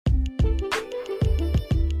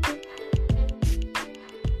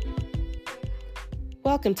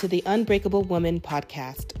Welcome to the Unbreakable Woman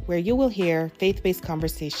podcast, where you will hear faith-based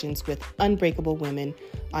conversations with unbreakable women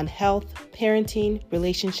on health, parenting,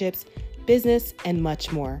 relationships, business, and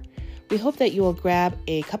much more. We hope that you will grab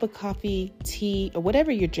a cup of coffee, tea, or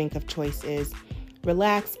whatever your drink of choice is,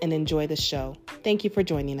 relax, and enjoy the show. Thank you for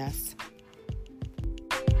joining us.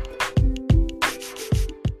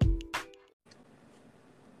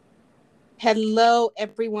 Hello,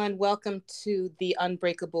 everyone. Welcome to the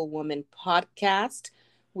Unbreakable Woman podcast.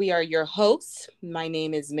 We are your hosts. My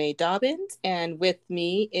name is May Dobbins, and with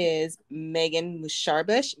me is Megan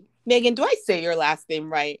Musharbush. Megan, do I say your last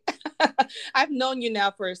name right? I've known you now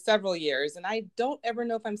for several years, and I don't ever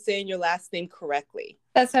know if I'm saying your last name correctly.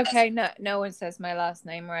 That's okay. No one says my last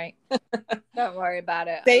name right. Don't worry about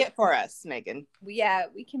it. Say it for us, Megan. Yeah,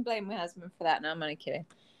 we can blame my husband for that. No, I'm only kidding.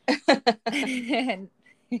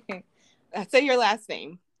 Say your last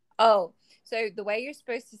name. Oh, so the way you're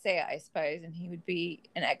supposed to say it, I suppose, and he would be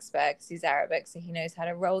an expert because he's Arabic, so he knows how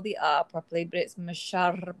to roll the R properly, but it's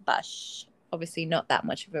Musharbash. Obviously not that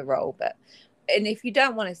much of a roll, and if you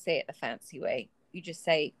don't want to say it the fancy way, you just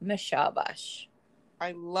say Musharbash.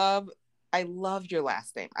 I love your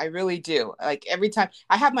last name. I really do. Like every time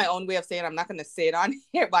I have my own way of saying it. I'm not going to say it on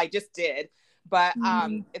here, but I just did. But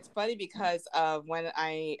it's funny because when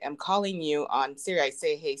I am calling you on Siri, I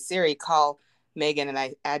say, "Hey Siri, call Megan," and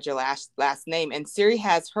I add your last name, and Siri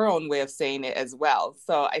has her own way of saying it as well.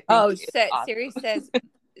 So I think awesome.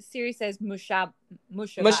 Siri says Mushabash.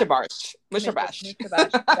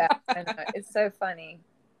 Yeah, I know. It's so funny.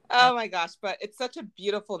 Oh my gosh, but it's such a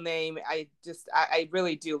beautiful name. I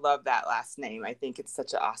really do love that last name. I think it's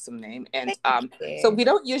such an awesome name. And so we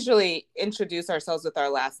don't usually introduce ourselves with our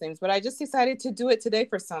last names, but I just decided to do it today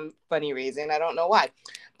for some funny reason. I don't know why.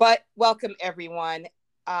 But welcome everyone.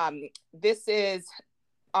 This is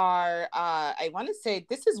our I want to say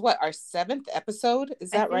this is what, our 7th episode.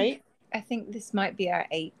 Is that right? I think this might be our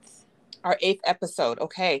 8th. Our 8th episode.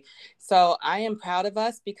 Okay. So I am proud of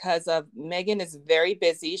us because Megan is very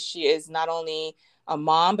busy. She is not only a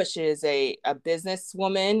mom, but she is a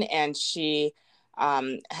businesswoman, and she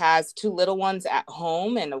has 2 little ones at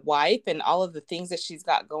home and a wife and all of the things that she's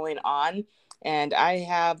got going on. And I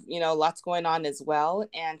have, lots going on as well.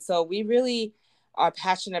 And so we really are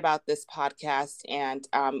passionate about this podcast, and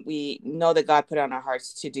we know that God put it on our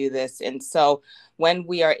hearts to do this. And so when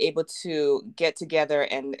we are able to get together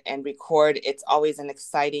and record, it's always an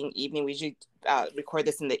exciting evening. We usually record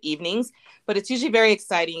this in the evenings, but it's usually very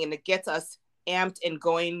exciting, and it gets us amped and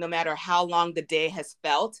going no matter how long the day has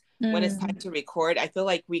felt. When it's time to record, I feel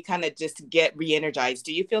like we kind of just get re-energized.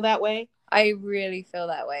 Do you feel that way? I really feel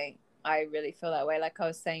that way. Like I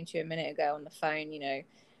was saying to you a minute ago on the phone,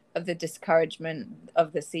 of the discouragement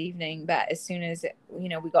of this evening, but as soon as we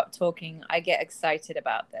got talking, I get excited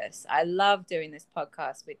about this. I love doing this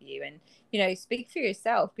podcast with you, and speak for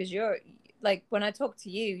yourself, because you're like, when I talk to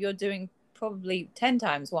you, you're doing probably 10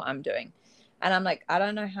 times what I'm doing, and I'm like, I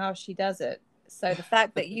don't know how she does it. So the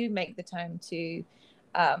fact that you make the time to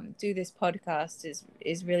do this podcast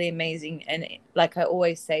is really amazing, and like I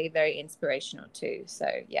always say, very inspirational too. So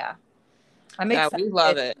yeah, I'm excited. We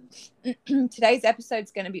love it. Today's episode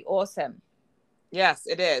is going to be awesome. Yes,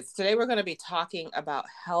 it is. Today we're going to be talking about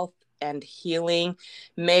health and healing.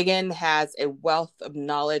 Megan has a wealth of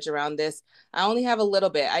knowledge around this. I only have a little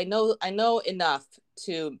bit. I know enough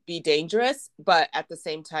to be dangerous, but at the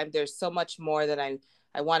same time, there's so much more that I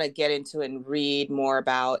want to get into and read more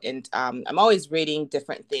about. And I'm always reading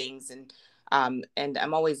different things, and I'm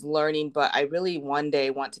always learning, but I really one day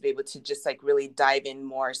want to be able to just like really dive in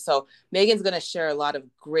more. So Megan's going to share a lot of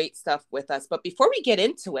great stuff with us. But before we get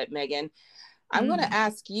into it, Megan, I'm going to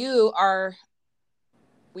ask you our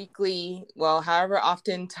weekly, however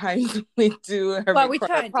often times we do a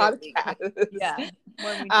podcast. Yeah.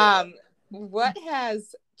 What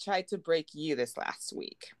has tried to break you this last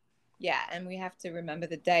week? Yeah, and we have to remember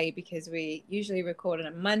the day, because we usually record on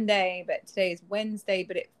a Monday, but today is Wednesday,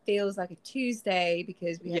 but it feels like a Tuesday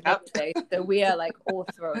because we have today. So we are like all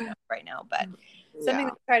thrown up right now. But something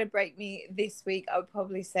that tried to break me this week, I would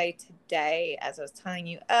probably say today, as I was telling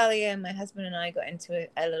you earlier, my husband and I got into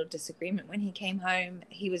a little disagreement when he came home.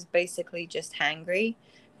 He was basically just hangry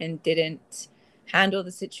and didn't handle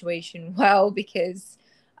the situation well, because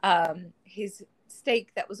his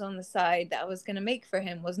steak that was on the side that I was going to make for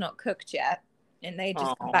him was not cooked yet, and they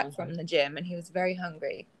just come back from the gym, and he was very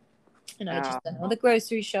hungry, and I just done all the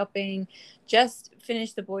grocery shopping, just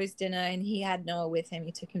finished the boys' dinner, and he had Noah with him.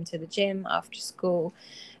 He took him to the gym after school,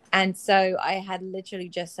 and so I had literally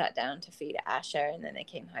just sat down to feed Asher, and then they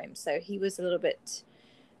came home, so he was a little bit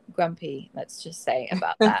grumpy, let's just say,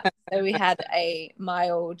 about that. So we had a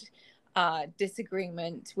mild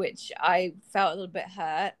disagreement, which I felt a little bit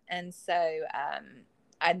hurt. And so,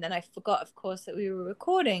 and then I forgot, of course, that we were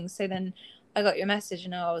recording. So then I got your message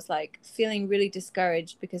and I was like feeling really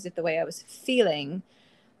discouraged because of the way I was feeling.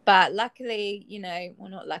 But luckily, well,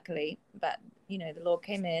 not luckily, but, the Lord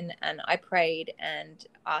came in and I prayed, and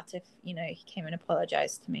Artif, he came and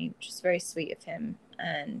apologized to me, which was very sweet of him.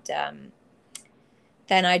 And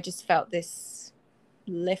then I just felt this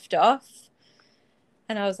lift off.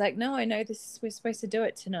 And I was like, no, I know this. We're supposed to do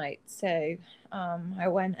it tonight. So I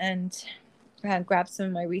went and grabbed some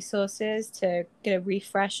of my resources to get a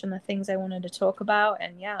refresh on the things I wanted to talk about.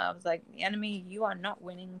 And yeah, I was like, the enemy, you are not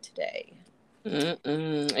winning today.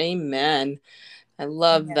 Amen. I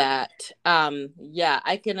love that. Yeah,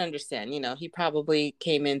 I can understand. He probably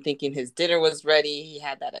came in thinking his dinner was ready. He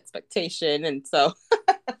had that expectation. And so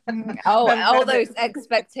all those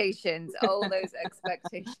expectations.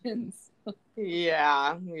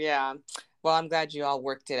 Yeah. Well, I'm glad you all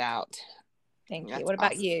worked it out. Thank you. What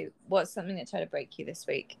about you? What's something that tried to break you this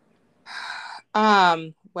week?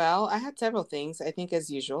 Well, I had several things, I think,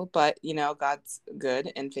 as usual, but God's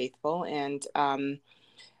good and faithful, and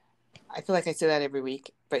I feel like I say that every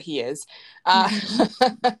week, but he is.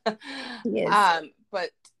 He is.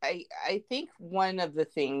 But I think one of the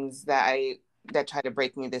things that tried to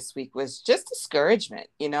break me this week was just discouragement,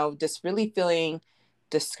 just really feeling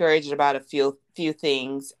discouraged about a few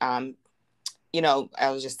things. I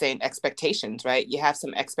was just saying expectations, right? You have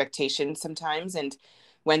some expectations sometimes, and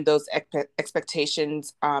when those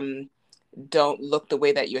expectations don't look the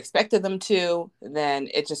way that you expected them to, then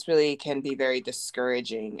it just really can be very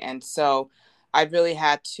discouraging. And so I've really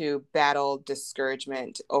had to battle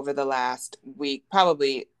discouragement over the last week,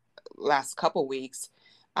 probably last couple weeks.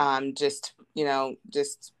 Just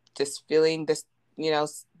feeling this,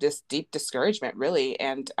 this deep discouragement, really.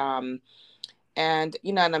 And I'm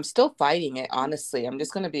still fighting it, honestly. I'm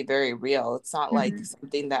just going to be very real. It's not like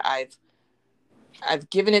something that I've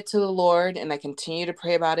given it to the Lord, and I continue to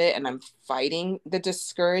pray about it, and I'm fighting the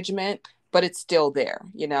discouragement, but it's still there,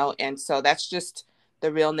 and so that's just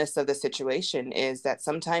the realness of the situation, is that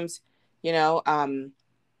sometimes,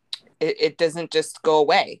 it doesn't just go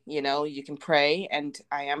away. You can pray, and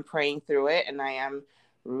I am praying through it, and I am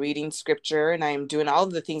reading scripture, and I am doing all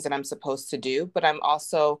of the things that I'm supposed to do, but I'm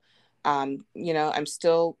also, I'm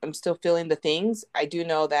still feeling the things. I do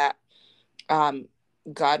know that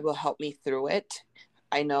God will help me through it.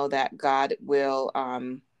 I know that God will,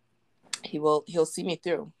 he'll see me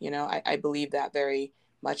through. I believe that very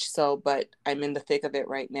much so, but I'm in the thick of it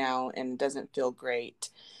right now, and it doesn't feel great.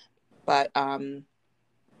 But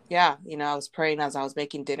yeah, I was praying as I was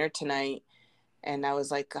making dinner tonight, and I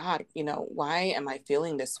was like, God, why am I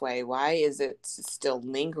feeling this way? Why is it still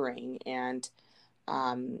lingering? And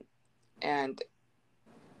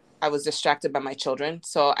I was distracted by my children,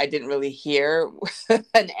 so I didn't really hear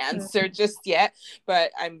an answer just yet.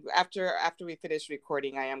 But after we finish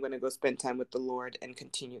recording, I am going to go spend time with the Lord and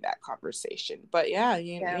continue that conversation. But yeah,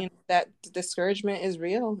 that discouragement is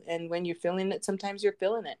real, and when you're feeling it, sometimes you're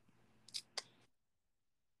feeling it.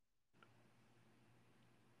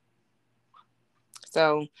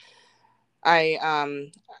 So, I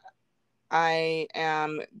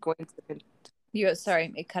am going to.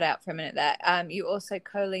 Sorry, it cut out for a minute there. You also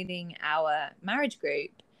co-leading our marriage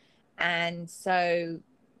group, and so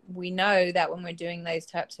we know that when we're doing those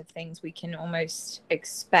types of things, we can almost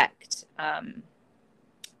expect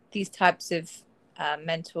these types of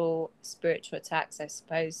mental, spiritual attacks, I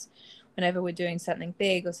suppose. Whenever we're doing something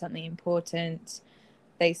big or something important,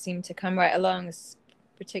 they seem to come right along,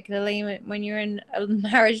 particularly when you're in a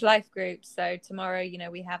marriage life group. So tomorrow,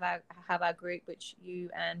 we have our group, which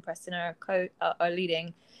you and Preston are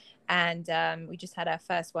leading, and we just had our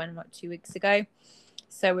first one 2 weeks ago.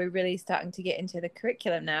 So we're really starting to get into the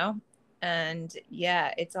curriculum now, and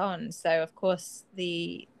yeah, it's on. So of course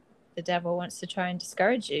the devil wants to try and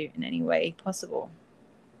discourage you in any way possible.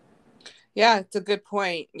 Yeah, it's a good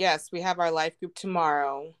point. Yes, we have our life group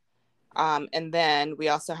tomorrow. And then we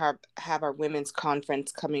also have our women's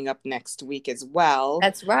conference coming up next week as well.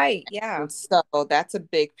 That's right. Yeah. And so that's a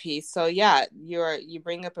big piece. So yeah, you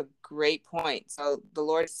bring up a great point. So the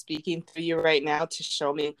Lord is speaking through you right now to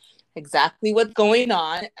show me exactly what's going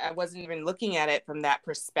on. I wasn't even looking at it from that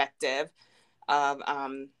perspective of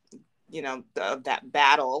of that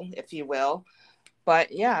battle, if you will.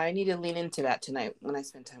 But yeah, I need to lean into that tonight when I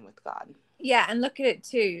spend time with God. Yeah, and look at it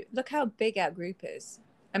too. Look how big our group is.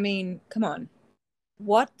 I mean, come on.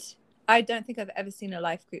 What? I don't think I've ever seen a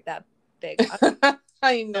life group that big.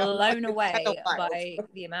 I know. Blown away by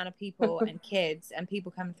the amount of people and kids and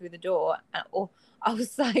people coming through the door. Or I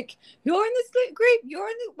was like, "You're in this group. You're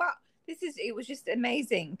in the wow. it was just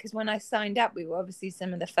amazing, because when I signed up, we were obviously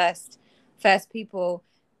some of the first people,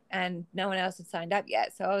 and no one else had signed up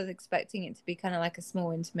yet. So I was expecting it to be kind of like a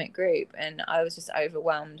small intimate group, and I was just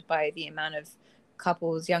overwhelmed by the amount of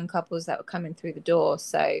young couples that were coming through the door.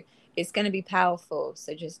 So it's going to be powerful.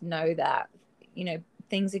 So just know that,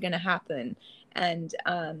 things are going to happen. And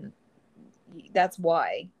that's what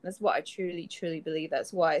I truly, truly believe.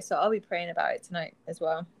 That's why. So I'll be praying about it tonight as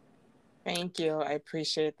well. Thank you. I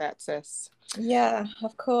appreciate that, sis. Yeah,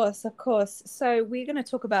 of course, of course. So we're going to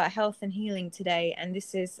talk about health and healing today, and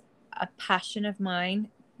this is a passion of mine,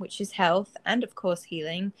 which is health and of course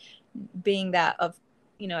healing, being that I've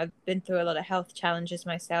been through a lot of health challenges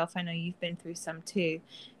myself. I know you've been through some too.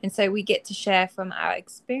 And so we get to share from our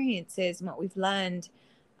experiences and what we've learned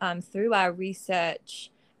through our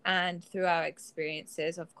research and through our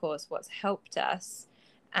experiences, of course, what's helped us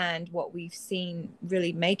and what we've seen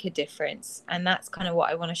really make a difference. And that's kind of what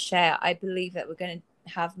I want to share. I believe that we're going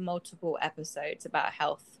to have multiple episodes about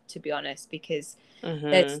health, to be honest, because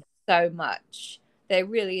there's so much. There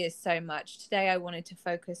really is so much. Today I wanted to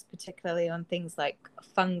focus particularly on things like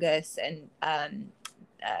fungus and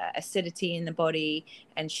acidity in the body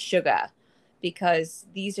and sugar, because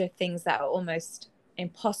these are things that are almost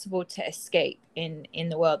impossible to escape in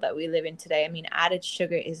the world that we live in today. I mean, added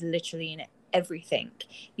sugar is literally in everything.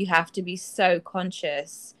 You have to be so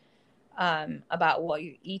conscious about what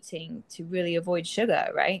you're eating to really avoid sugar,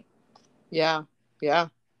 right? Yeah.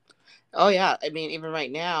 Oh yeah. I mean, even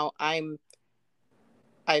right now,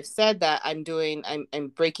 I've said that I'm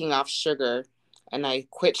breaking off sugar, and I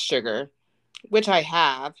quit sugar, which I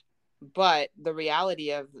have, but the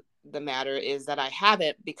reality of the matter is that I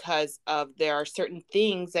haven't, because there are certain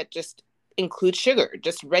things that just include sugar,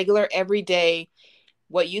 just regular everyday,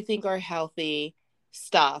 what you think are healthy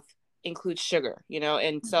stuff includes sugar,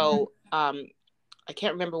 and so I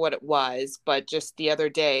can't remember what it was, but just the other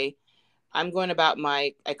day I'm going about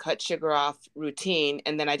I cut sugar off routine,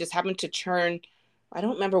 and then I just happened to I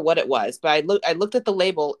don't remember what it was, but I looked at the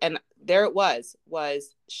label, and there it was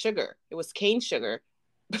sugar. It was cane sugar.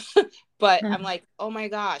 But I'm like, oh my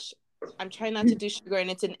gosh, I'm trying not to do sugar, and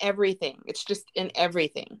it's in everything. It's just in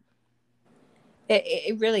everything.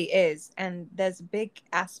 It really is. And there's a big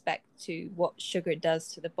aspect to what sugar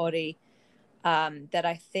does to the body that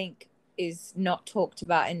I think is not talked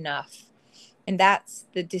about enough. And that's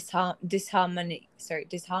the disharmony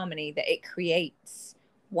that it creates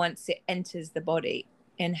once it enters the body,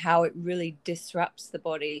 and how it really disrupts the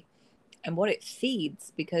body and what it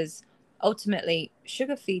feeds, because ultimately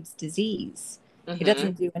sugar feeds disease. It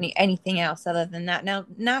doesn't do anything else other than that. Now,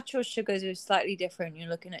 natural sugars are slightly different. You're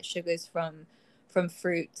looking at sugars from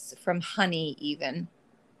fruits, from honey even.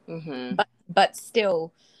 But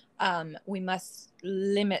still, we must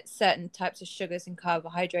limit certain types of sugars and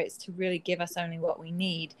carbohydrates to really give us only what we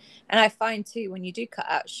need. And I find too, when you do cut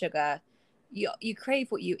out sugar, you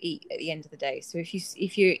crave what you eat at the end of the day. So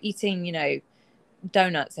if you're eating,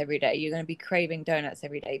 donuts every day, you're going to be craving donuts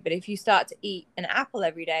every day. But if you start to eat an apple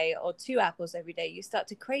every day or 2 apples every day, you start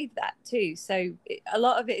to crave that too. So a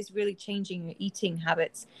lot of it is really changing your eating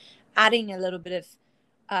habits, adding a little bit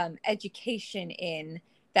of education in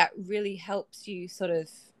that really helps you sort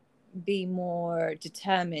of be more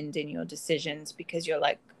determined in your decisions, because you're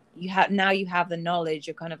like, you have the knowledge.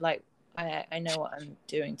 You're kind of like, I know what I'm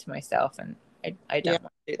doing to myself, and I don't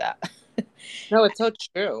want to do that. No, it's so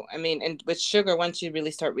true. I mean, and with sugar, once you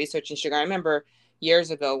really start researching sugar, I remember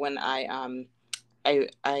years ago when I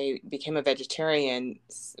became a vegetarian.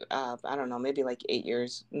 I don't know, maybe like 8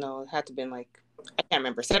 years. No, it had to have been like, I can't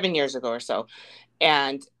remember, 7 years ago or so.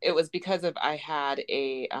 And it was because I had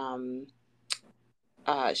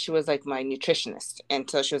she was like my nutritionist, and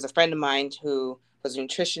so she was a friend of mine who was a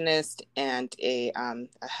nutritionist and a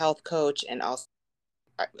health coach, and also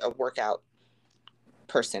a workout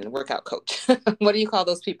coach. What do you call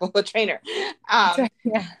those people? A trainer.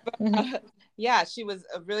 Yeah. Yeah, she was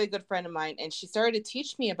a really good friend of mine, and she started to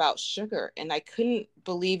teach me about sugar, and I couldn't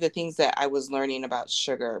believe the things that I was learning about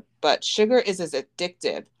sugar. But sugar is as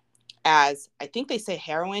addictive as, I think they say,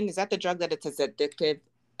 heroin. Is that the drug that it's as addictive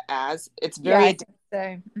as? It's very addictive.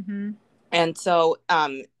 So. And so,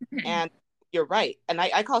 and you're right. And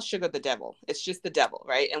I call sugar the devil. It's just the devil,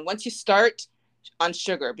 right? And once you start on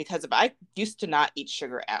sugar, because I used to not eat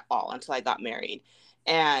sugar at all until I got married.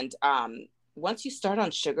 And once you start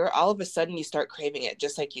on sugar, all of a sudden you start craving it,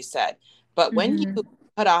 just like you said. But when you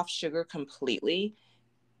cut off sugar completely,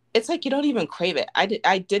 it's like you don't even crave it.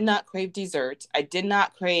 I did not crave desserts. I did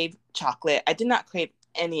not crave chocolate. I did not crave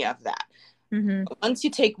any of that. Once you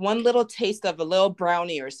take one little taste of a little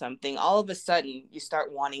brownie or something, all of a sudden you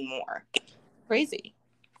start wanting more. Crazy.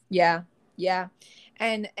 Yeah, yeah.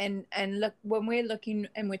 And look, when we're looking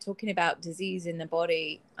and we're talking about disease in the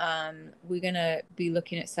body, we're gonna be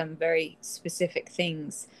looking at some very specific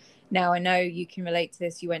things. Now, I know you can relate to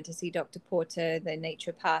this. You went to see Dr. Porter, the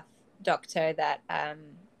naturopath doctor that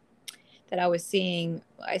I was seeing.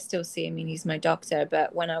 I still see him, I mean, he's my doctor,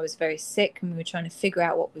 but when I was very sick and we were trying to figure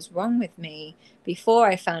out what was wrong with me before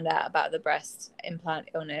I found out about the breast implant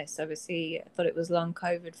illness, obviously I thought it was long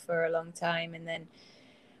COVID for a long time. And then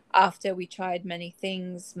after we tried many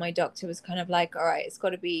things, my doctor was kind of like, all right, it's got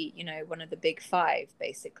to be, you know, one of the big five,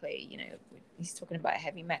 basically. You know, he's talking about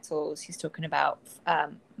heavy metals, he's talking about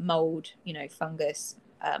mold, you know, fungus,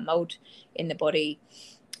 mold in the body.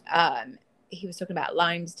 He was talking about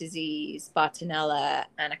Lyme's disease, Bartonella,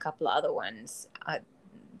 and a couple of other ones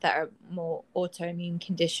that are more autoimmune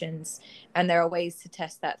conditions. And there are ways to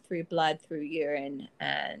test that through blood, through urine,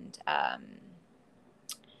 and I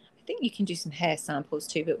think you can do some hair samples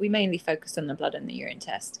too, but we mainly focused on the blood and the urine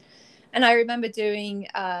test. And I remember doing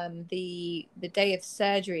the day of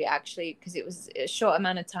surgery, actually, because it was a short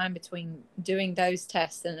amount of time between doing those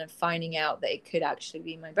tests and then finding out that it could actually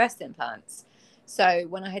be my breast implants. So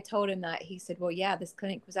when I had told him that, he said, well, yeah, this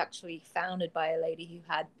clinic was actually founded by a lady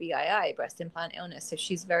who had BII, breast implant illness. So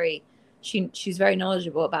she's very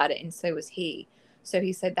knowledgeable about it, and so was he. So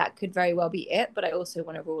he said that could very well be it, but I also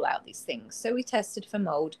want to rule out these things. So we tested for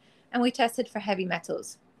mold and we tested for heavy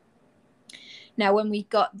metals. Now, when we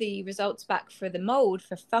got the results back for the mold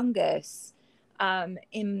for fungus,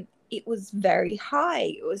 it was very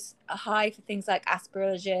high. It was high for things like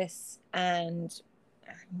aspergillus and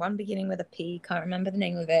one beginning with a P, can't remember the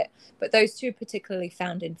name of it, but those two particularly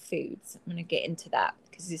found in foods. I'm going to get into that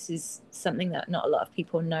because this is something that not a lot of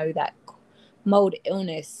people know, that mold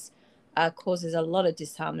illness causes a lot of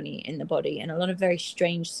disharmony in the body and a lot of very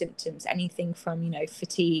strange symptoms, anything from, you know,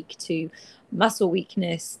 fatigue to muscle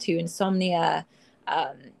weakness to insomnia,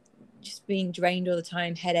 just being drained all the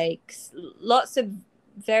time, headaches, lots of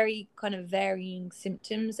very kind of varying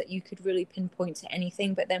symptoms that you could really pinpoint to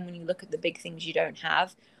anything. But then when you look at the big things you don't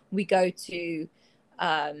have, we go to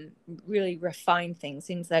really refine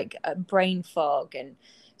things like brain fog. And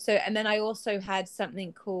then I also had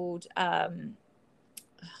something called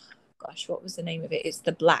gosh, what was the name of it? It's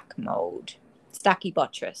the black mold,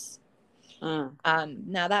 Stachybotrys.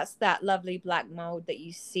 Now that's that lovely black mold that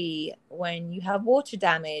you see when you have water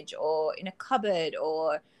damage or in a cupboard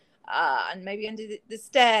or and maybe under the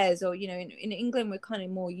stairs, or, you know, in England we're kind of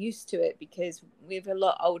more used to it because we have a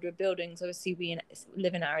lot older buildings. Obviously we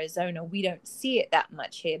live in Arizona, we don't see it that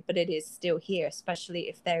much here, but it is still here, especially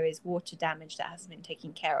if there is water damage that hasn't been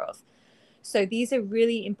taken care of. So these are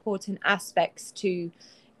really important aspects to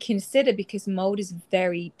consider because mold is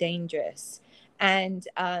very dangerous. And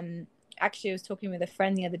actually I was talking with a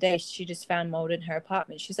friend the other day. She just found mold in her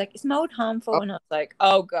apartment. She's like, is mold harmful? Oh, and I was like,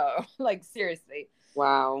 oh go, like seriously,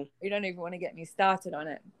 wow. you don't even want to get me started on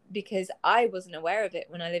it, because I wasn't aware of it.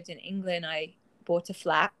 When I lived in England, I bought a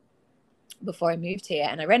flat before I moved here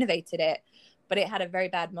and I renovated it, but it had a very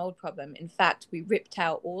bad mold problem. In fact, we ripped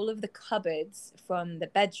out all of the cupboards from the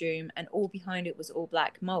bedroom and all behind it was all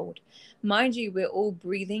black mold. Mind you, we're all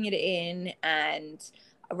breathing it in and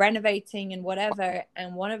renovating and whatever.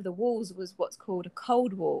 And one of the walls was what's called a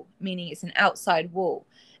cold wall, meaning it's an outside wall.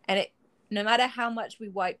 And it, no matter how much we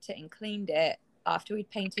wiped it and cleaned it, after we'd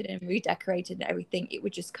painted and redecorated and everything, it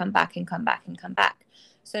would just come back and come back and come back.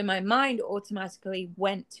 So my mind automatically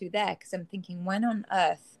went to there because I'm thinking, when on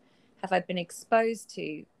earth have I been exposed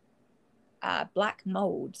to black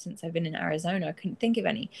mold since I've been in Arizona? I couldn't think of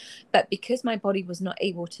any. But because my body was not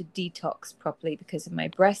able to detox properly because of my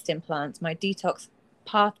breast implants, my detox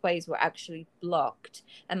pathways were actually blocked.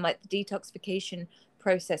 And my detoxification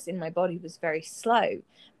process in my body was very slow.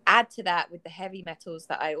 Add to that with the heavy metals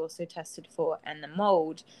that I also tested for and the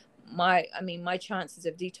mold, my chances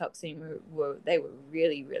of detoxing were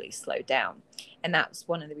really, really slowed down. And that's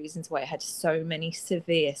one of the reasons why I had so many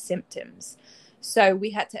severe symptoms. So we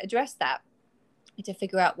had to address that to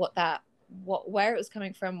figure out where it was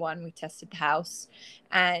coming from. One, we tested the house,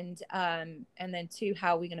 and then two,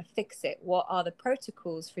 how are we going to fix it? What are the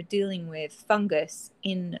protocols for dealing with fungus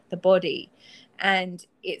in the body? And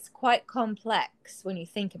it's quite complex when you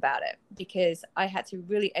think about it, because I had to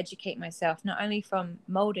really educate myself, not only from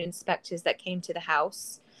mold inspectors that came to the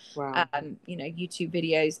house, Wow. you know, YouTube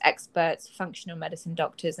videos, experts, functional medicine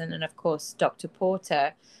doctors, and then of course Dr.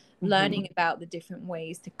 Porter, learning about the different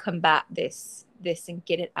ways to combat this and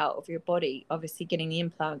get it out of your body. Obviously getting the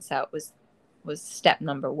implants out was step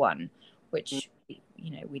number one, which,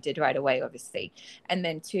 you know, we did right away, obviously. And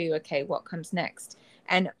then two, okay, what comes next?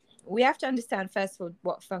 And we have to understand, first of all,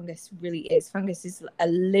 what fungus really is. Fungus is a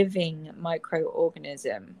living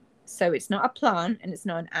microorganism. So it's not a plant and it's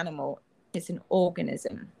not an animal. It's an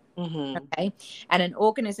organism. Mm-hmm. Okay. And an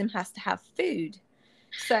organism has to have food.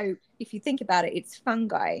 So if you think about it, it's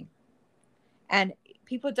fungi. And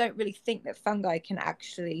people don't really think that fungi can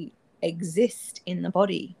actually exist in the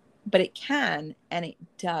body, but it can, and it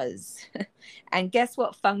does. And guess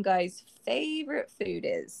what fungi's favorite food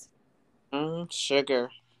is? Sugar.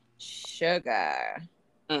 Sugar.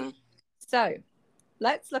 Mm. So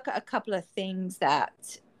let's look at a couple of things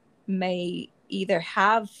that may either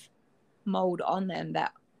have mold on them,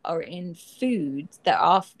 that are in foods, that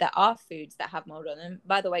are foods that have mold on them.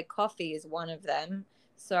 By the way, coffee is one of them.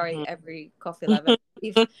 Sorry, Mm-hmm. every coffee lover.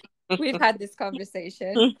 We've had this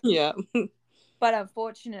conversation. Yeah. But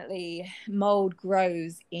unfortunately, mold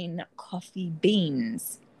grows in coffee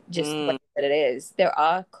beans, just the way that it is. There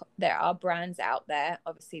are brands out there.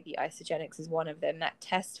 Obviously, the Isogenics is one of them that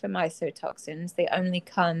test for mycotoxins. They only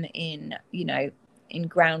come in, in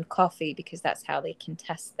ground coffee, because that's how they can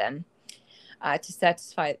test them, to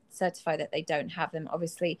certify that they don't have them.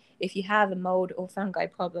 Obviously, if you have a mold or fungi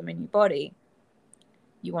problem in your body,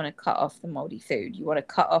 you want to cut off the moldy food. You want to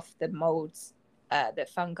cut off the molds, the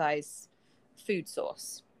fungi's food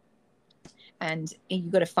source, and you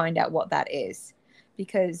got to find out what that is,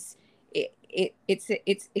 because it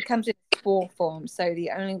comes in spore form. So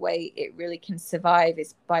the only way it really can survive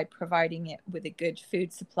is by providing it with a good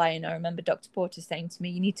food supply. And I remember Dr. Porter saying to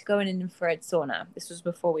me, you need to go in an infrared sauna. This was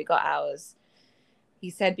before we got ours.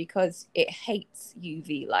 He said, because it hates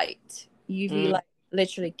UV light. UV light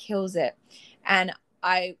literally kills it. And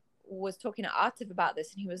I was talking to Atif about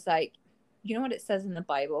this, and he was like, you know what it says in the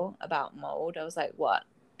Bible about mold? I was like, what?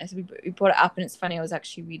 I said, we brought it up, and it's funny, I was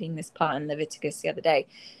actually reading this part in Leviticus the other day,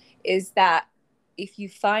 is that if you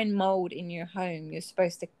find mold in your home, you're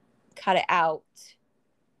supposed to cut it out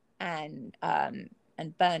and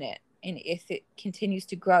burn it. And if it continues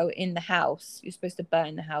to grow in the house, you're supposed to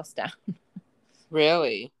burn the house down.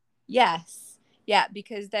 Really? Yes. Yeah,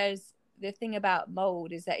 because there's the thing about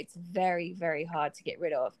mold is that it's very, very hard to get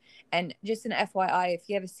rid of. And just an FYI, if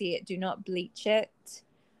you ever see it, do not bleach it.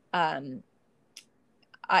 There's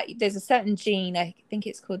a certain gene, I think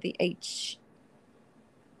it's called the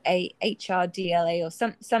HRDLA, or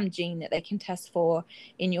some gene that they can test for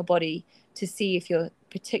in your body to see if you're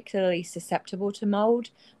particularly susceptible to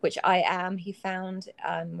mold, which I am, he found,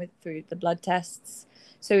 through the blood tests.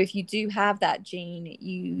 So if you do have that gene,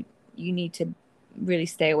 you need to really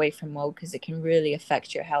stay away from mold, because it can really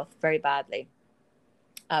affect your health very badly.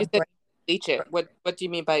 You said bleach it. What do you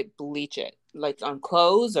mean by bleach it? Like on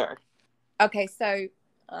clothes, or? Okay, so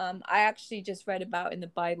I actually just read about in the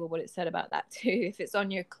Bible what it said about that too. If it's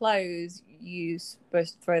on your clothes, you're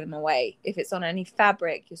supposed to throw them away. If it's on any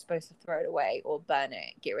fabric, you're supposed to throw it away or burn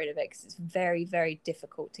it, get rid of it, because it's very, very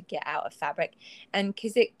difficult to get out of fabric. And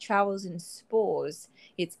because it travels in spores,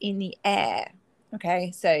 it's in the air.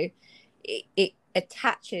 Okay, so it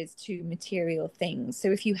attaches to material things.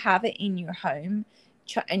 So if you have it in your home,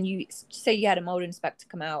 and you say you had a mold inspector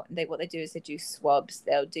come out, and what they do is they do swabs.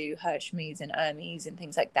 They'll do Hirschmans and Hermes and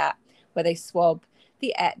things like that, where they swab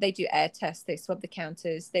the air. They do air tests. They swab the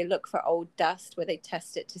counters. They look for old dust, where they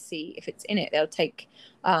test it to see if it's in it. They'll take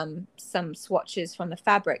some swatches from the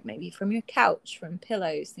fabric, maybe from your couch, from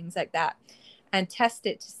pillows, things like that, and test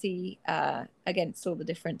it to see against all the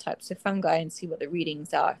different types of fungi, and see what the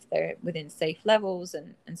readings are, if they're within safe levels,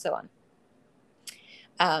 and so on.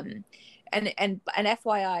 And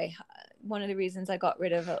FYI, one of the reasons I got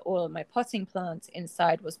rid of all of my potting plants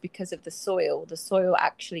inside was because of the soil. The soil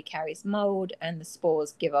actually carries mold, and the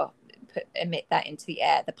spores emit that into the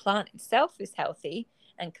air. The plant itself is healthy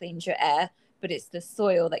and cleans your air, but it's the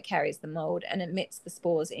soil that carries the mold and emits the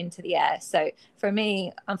spores into the air. So for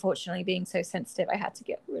me, unfortunately, being so sensitive, I had to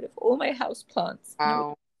get rid of all my house plants.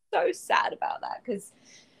 Wow. And I was so sad about that, because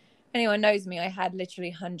anyone knows me, I had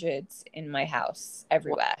literally hundreds in my house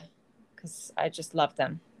everywhere, because I just love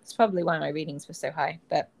them. It's probably why my readings were so high.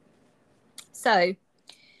 But so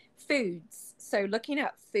foods. So looking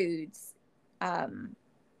at foods,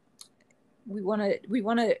 we want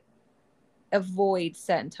to avoid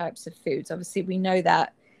certain types of foods. Obviously, we know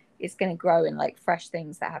that it's going to grow in like fresh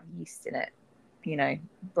things that have yeast in it,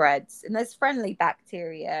 breads, and there's friendly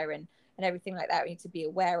bacteria and everything like that we need to be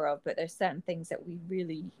aware of. But there's certain things that we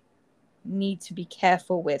really need to be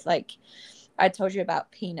careful with. Like I told you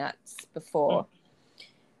about peanuts before.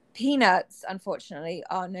 Peanuts, unfortunately,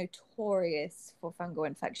 are notorious for fungal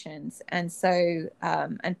infections, and so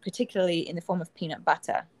and particularly in the form of peanut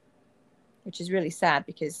butter, which is really sad,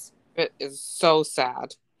 because it is so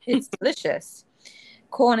sad. It's delicious.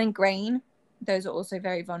 Corn and grain, those are also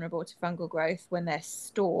very vulnerable to fungal growth when they're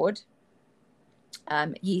stored.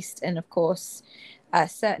 Yeast, and of course,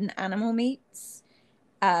 certain animal meats,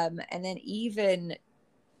 and then even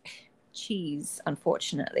cheese.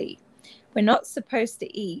 Unfortunately, we're not supposed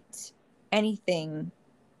to eat anything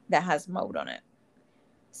that has mold on it.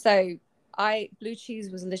 So blue cheese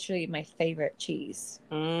was literally my favorite cheese.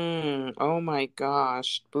 Oh my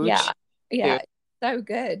gosh. Blue Yeah. cheese. Yeah. So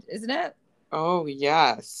good, isn't it? Oh,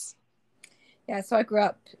 yes. Yeah. So I grew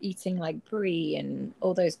up eating like brie and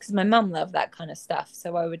all those because my mum loved that kind of stuff.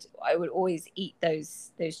 So I would always eat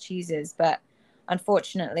those cheeses. But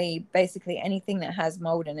unfortunately, basically anything that has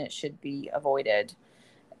mold in it should be avoided,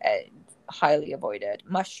 highly avoided.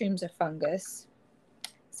 Mushrooms are fungus.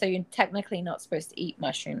 So you're technically not supposed to eat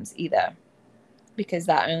mushrooms either, because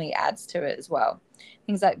that only adds to it as well.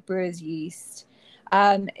 Things like brewer's yeast.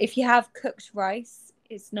 If you have cooked rice,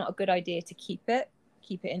 it's not a good idea to keep it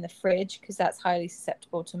in the fridge, because that's highly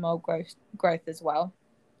susceptible to mold growth as well.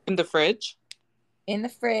 In the fridge? In the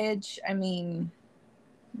fridge, I mean,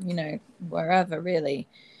 wherever really.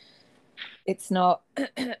 It's not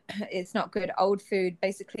it's not good. Old food,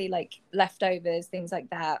 basically like leftovers, things like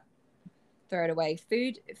that, throw it away.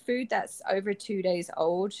 Food that's over 2 days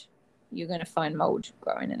old, you're going to find mold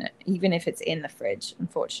growing in it, even if it's in the fridge,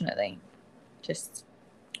 unfortunately. Just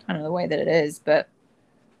kind of the way that it is, but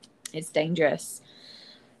it's dangerous.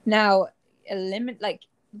 Now, like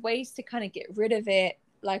ways to kind of get rid of it,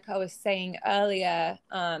 like I was saying earlier,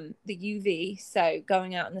 the UV, so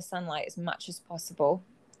going out in the sunlight as much as possible.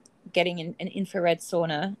 Getting an infrared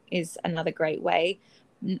sauna is another great way.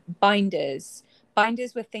 Binders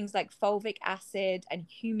with things like fulvic acid and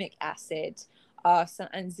humic acid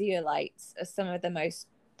and zeolites are some of the most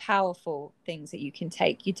powerful things that you can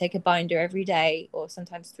take. You take a binder every day, or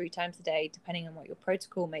sometimes 3 times a day, depending on what your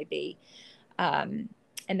protocol may be.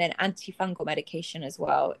 And then antifungal medication as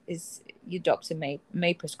well is your doctor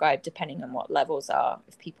may prescribe, depending on what levels are,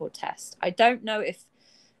 if people test. I don't know if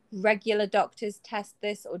regular doctors test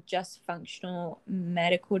this or just functional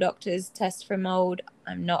medical doctors test for mold.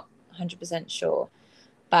 I'm not 100% sure,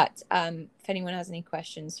 but if anyone has any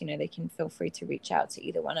questions, they can feel free to reach out to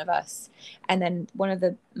either one of us. And then one of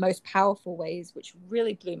the most powerful ways, which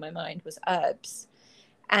really blew my mind, was herbs.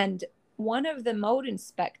 And one of the mold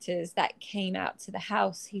inspectors that came out to the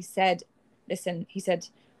house, he said,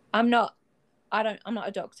 I'm not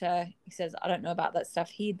a doctor. He says, I don't know about that stuff.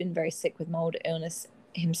 He'd been very sick with mold illness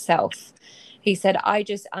himself. He said, I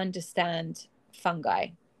just understand fungi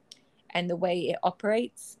and the way it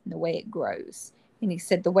operates and the way it grows. And he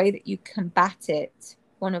said, the way that you combat it,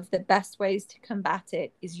 one of the best ways to combat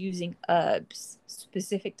it is using herbs,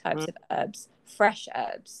 specific types of herbs, fresh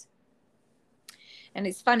herbs. And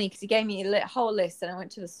it's funny because he gave me a whole list, and I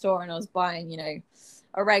went to the store and I was buying,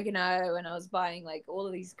 oregano, and I was buying like all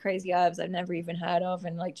of these crazy herbs I've never even heard of,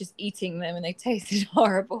 and like just eating them, and they tasted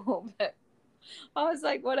horrible. But I was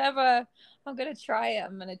like, whatever, I'm going to try it.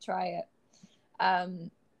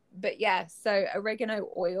 But yeah, so oregano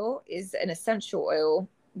oil is an essential oil,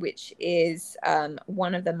 which is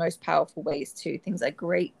one of the most powerful ways to things like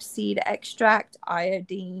grapeseed extract,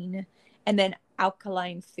 iodine, and then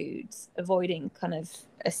alkaline foods. Avoiding kind of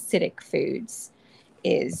acidic foods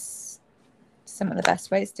is some of the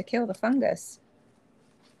best ways to kill the fungus.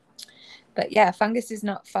 But yeah, fungus is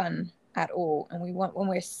not fun at all, and when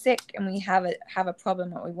we're sick and we have a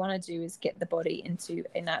problem, what we want to do is get the body into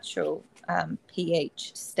a natural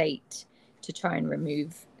pH state to try and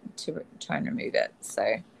remove it.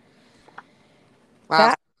 So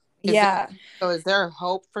wow. Is there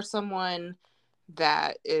hope for someone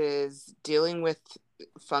that is dealing with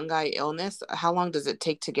fungi illness? How long does it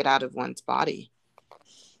take to get out of one's body?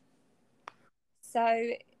 So,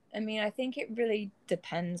 I mean, I think it really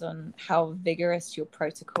depends on how vigorous your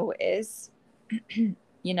protocol is, and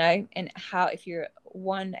how, if you're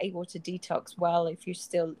able to detox well, if you're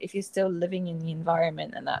still living in the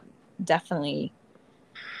environment, and that definitely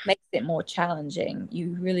makes it more challenging.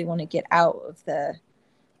 You really want to get out of the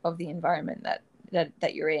environment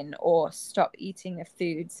that you're in, or stop eating the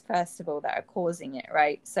foods, first of all, that are causing it,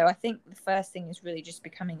 right? So I think the first thing is really just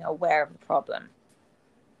becoming aware of the problem,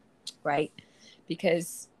 right?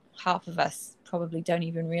 Because half of us probably don't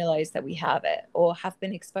even realize that we have it, or have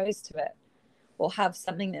been exposed to it, or have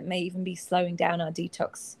something that may even be slowing down our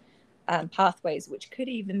detox pathways, which could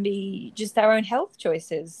even be just our own health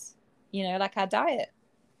choices, like our diet.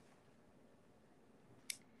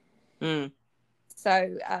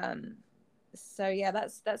 So yeah,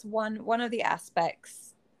 that's one of the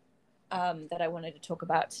aspects that I wanted to talk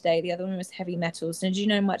about today. The other one was heavy metals. Did you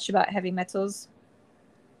know much about heavy metals?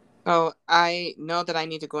 Oh, I know that I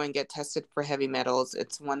need to go and get tested for heavy metals.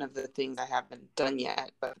 It's one of the things I haven't done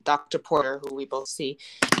yet. But Dr. Porter, who we both see,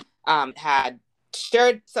 had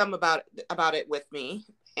shared some about it with me,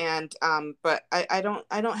 and but I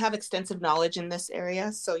don't have extensive knowledge in this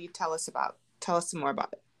area. So you tell us some more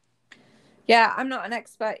about it. Yeah, I'm not an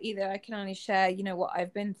expert either. I can only share, what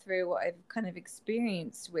I've been through, what I've kind of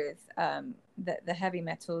experienced with the heavy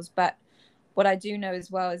metals. But what I do know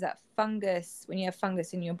as well is that fungus, when you have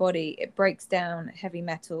fungus in your body, it breaks down heavy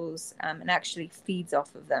metals and actually feeds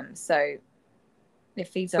off of them. So it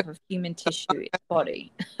feeds off of human tissue in the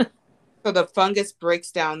body. So the fungus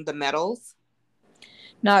breaks down the metals.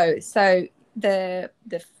 No, so the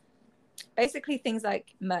basically things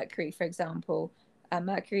like mercury, for example,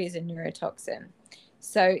 mercury is a neurotoxin.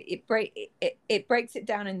 So it breaks it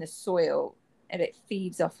down in the soil and it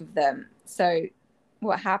feeds off of them. So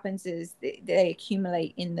what happens is they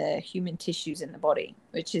accumulate in the human tissues in the body,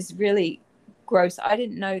 which is really gross. I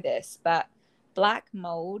didn't know this, but black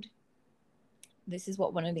mold, this is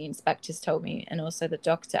what one of the inspectors told me, and also the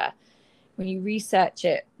doctor. When you research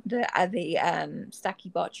it, the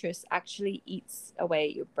Stachybotrys actually eats away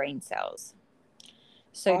at your brain cells.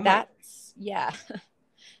 So Oh my. yeah.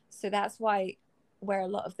 So that's why where a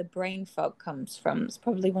lot of the brain fog comes from. It's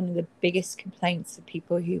probably one of the biggest complaints of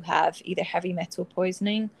people who have either heavy metal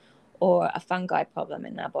poisoning or a fungi problem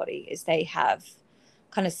in their body is they have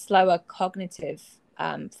kind of slower cognitive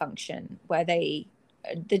function where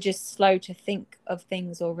they're just slow to think of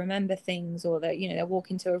things or remember things, or that they'll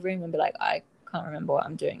walk into a room and be like, I can't remember what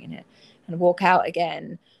I'm doing in here, and walk out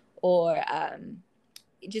again, or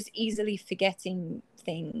just easily forgetting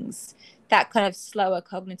things, that kind of slower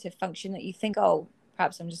cognitive function that you think, oh,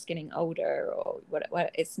 perhaps I'm just getting older or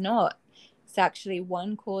what. It's not. It's actually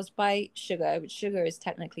one caused by sugar, which sugar is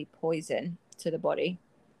technically poison to the body,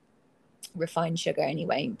 refined sugar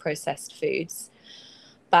anyway, processed foods.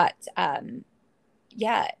 But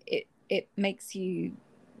yeah, it makes it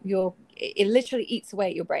literally eats away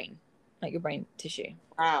at your brain, like your brain tissue.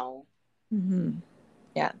 Wow. Mm-hmm.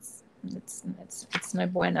 Yeah, it's no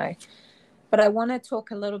bueno. But I want to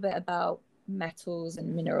talk a little bit about metals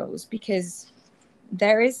and minerals because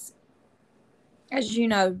there is, as you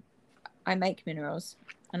know, I make minerals,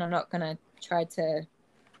 and I'm not going to try to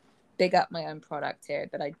big up my own product here,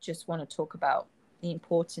 but I just want to talk about the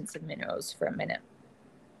importance of minerals for a minute.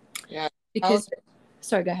 Yeah. Because,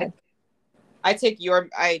 sorry, go ahead. I take your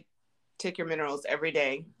minerals every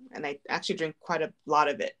day, and I actually drink quite a lot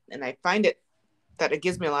of it, and I find that it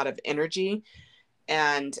gives me a lot of energy,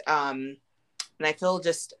 and I feel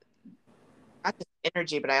just not just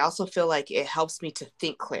energy, but I also feel like it helps me to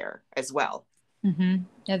think clear as well. Mm-hmm.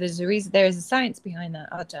 Yeah, there's a reason. There is a science behind that,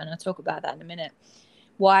 Arta, and I'll talk about that in a minute.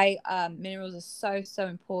 Why minerals are so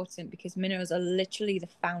important, because minerals are literally the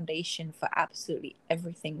foundation for absolutely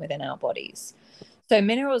everything within our bodies. So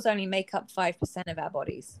minerals only make up 5% of our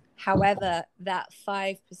bodies. However, that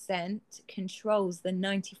 5% controls the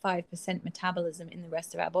 95% metabolism in the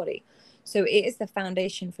rest of our body. So it is the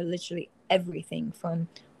foundation for literally everything, from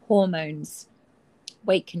hormones,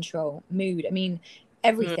 weight control, mood. I mean, Mm.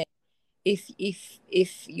 everything.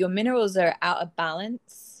 If your minerals are out of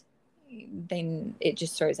balance, then it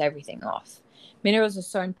just throws everything off. Minerals are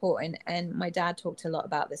so important, and my dad talked a lot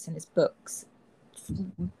about this in his books,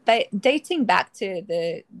 dating back to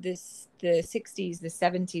the 60s, the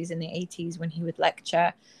 70s, and the 80s, when he would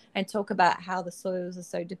lecture and talk about how the soils are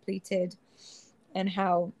so depleted and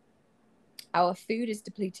how our food is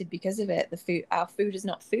depleted because of it. Our food is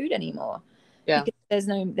not food anymore Yeah. because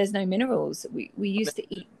there's no minerals. We used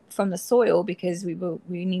to eat from the soil because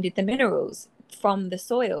we needed the minerals from the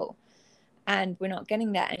soil, and we're not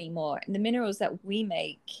getting that anymore. And the minerals that we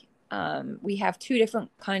make, we have two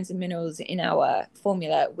different kinds of minerals in our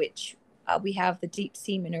formula, which we have the deep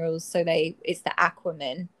sea minerals. So it's the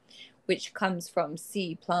aquamin, which comes from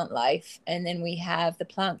sea plant life. And then we have the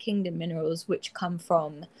plant kingdom minerals, which come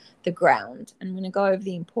from the ground. And I'm going to go over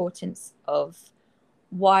the importance of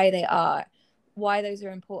why those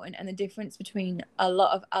are important, and the difference between a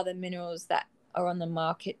lot of other minerals that are on the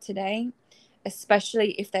market today,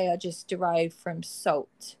 especially if they are just derived from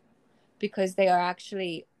salt, because they are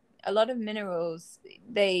actually, a lot of minerals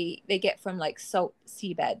they get from like salt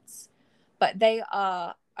seabeds, but they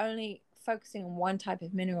are only focusing on one type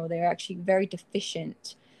of mineral. They're actually very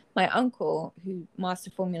deficient. My uncle, who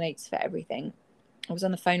master formulates for everything, I was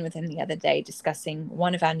on the phone with him the other day discussing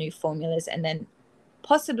one of our new formulas, and then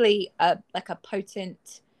possibly like a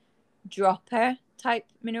potent dropper type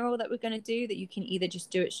mineral that we're going to do, that you can either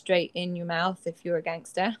just do it straight in your mouth if you're a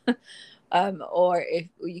gangster, or if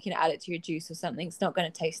you can add it to your juice or something. It's not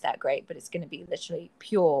going to taste that great, but it's going to be literally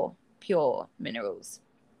pure pure minerals.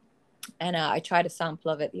 And I tried a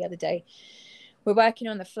sample of it the other day. We're working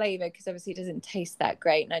on the flavor because obviously it doesn't taste that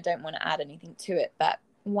great and I don't want to add anything to it. But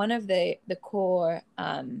one of the core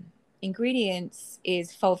ingredients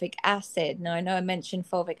is fulvic acid. Now, I know I mentioned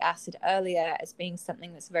fulvic acid earlier as being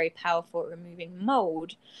something that's very powerful at removing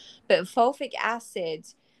mold, but fulvic acid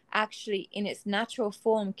actually in its natural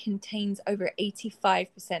form contains over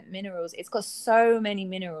 85% minerals. It's got so many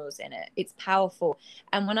minerals in it. It's powerful.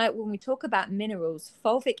 And when we talk about minerals,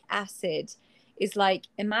 fulvic acid is like,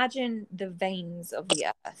 imagine the veins of the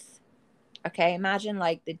earth. Okay, imagine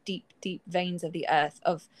like the deep veins of the earth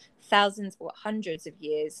of thousands or hundreds of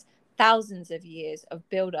years, thousands of years of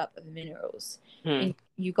buildup of minerals. And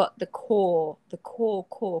you got the core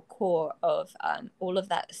of all of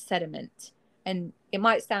that sediment. And it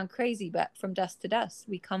might sound crazy, but from dust to dust,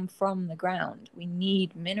 we come from the ground. We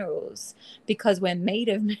need minerals because we're made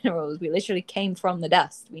of minerals. We literally came from the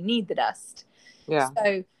dust. We need the dust. Yeah.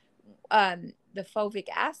 So the fulvic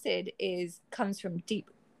acid comes from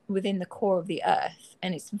deep within the core of the earth,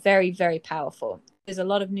 and it's very, very powerful. There's a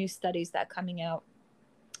lot of new studies that are coming out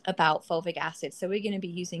about fulvic acid, so we're going to be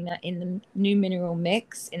using that in the new mineral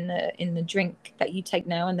mix in the drink that you take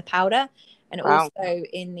now, in the powder, and also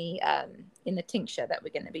in the tincture that we're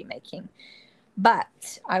going to be making.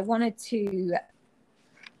 But I wanted to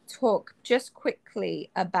talk just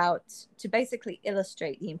quickly to basically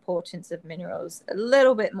illustrate the importance of minerals a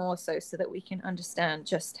little bit more so that we can understand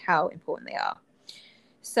just how important they are.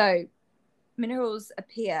 So minerals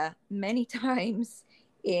appear many times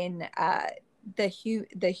in the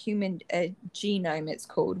human genome, it's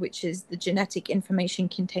called, which is the genetic information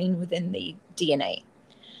contained within the DNA.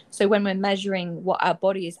 So when we're measuring what our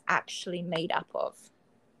body is actually made up of,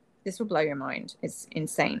 this will blow your mind. It's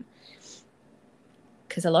insane.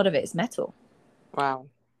 Because a lot of it is metal. Wow.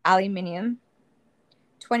 Aluminium,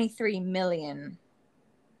 23 million.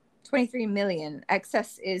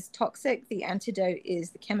 Excess is toxic. The antidote is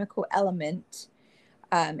the chemical element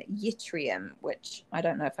yttrium, which I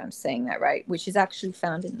don't know if I'm saying that right, which is actually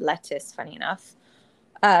found in lettuce, funny enough.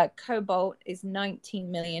 Cobalt is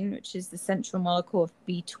 19 million, which is the central molecule of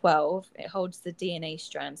B12. It holds the DNA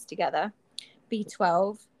strands together.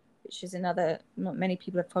 B12, which is another, many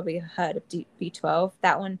people have probably heard of B12.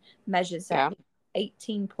 That one measures at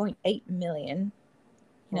 18.8 million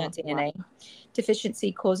in our DNA. Wow.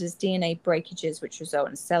 Deficiency causes DNA breakages, which result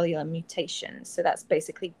in cellular mutations. So that's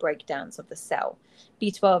basically breakdowns of the cell.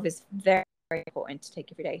 B12 is very, very important to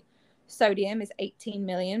take every day. Sodium is 18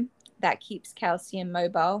 million. That keeps calcium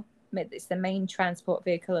mobile. It's the main transport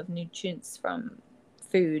vehicle of nutrients from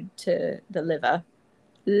food to the liver.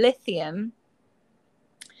 Lithium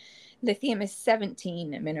is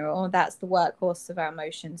 17 mineral. That's the workhorse of our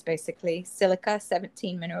emotions, basically. Silica,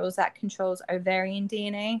 17 minerals. That controls ovarian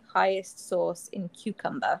DNA, highest source in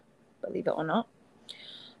cucumber, believe it or not.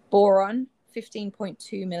 Boron,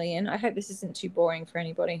 15.2 million. I hope this isn't too boring for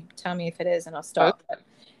anybody. Tell me if it is and I'll stop.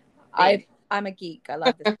 I'm a geek. I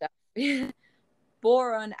love this stuff.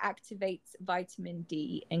 Boron activates vitamin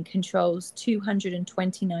D and controls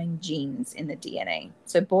 229 genes in the DNA.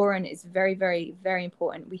 So boron is very, very, very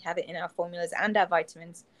important. We have it in our formulas and our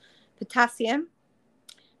vitamins. Potassium,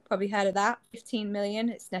 probably heard of that, 15 million.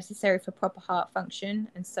 It's necessary for proper heart function.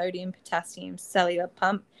 And sodium, potassium, cellular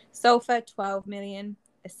pump. Sulfur, 12 million,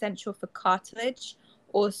 essential for cartilage.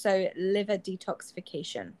 Also liver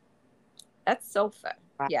detoxification. That's sulfur.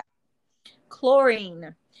 Wow. Yeah.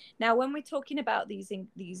 Chlorine. Now, when we're talking about these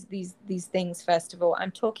things, first of all,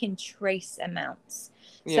 I'm talking trace amounts.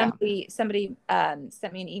 Yeah. Somebody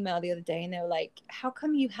sent me an email the other day, and they were like, "How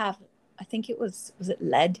come you have? I think it was it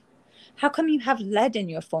lead? How come you have lead in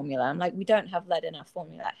your formula?" I'm like, "We don't have lead in our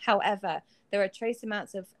formula. However, there are trace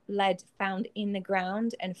amounts of lead found in the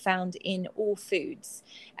ground and found in all foods,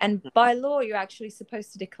 and by law, you're actually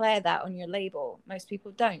supposed to declare that on your label. Most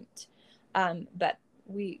people don't, but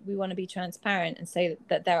we want to be transparent and say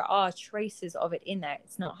that there are traces of it in there.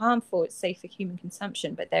 It's not harmful, it's safe for human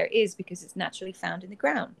consumption, but there is, because it's naturally found in the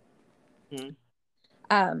ground.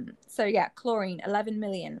 So yeah, chlorine, 11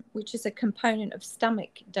 million, which is a component of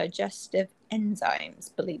stomach digestive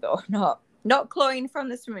enzymes, believe it or not chlorine from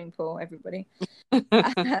the swimming pool, everybody.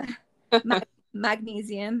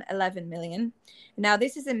 Magnesium, 11 million. Now,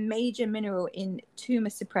 this is a major mineral in tumor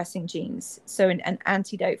suppressing genes. So an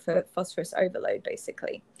antidote for phosphorus overload,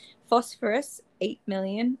 basically. Phosphorus, 8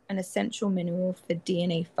 million, an essential mineral for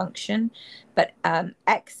DNA function. But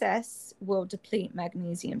excess will deplete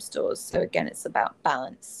magnesium stores. So again, it's about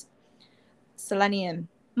balance. Selenium.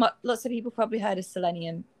 Lots of people probably heard of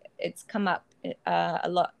selenium. It's come up a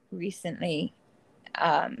lot recently.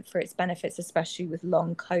 for its benefits, especially with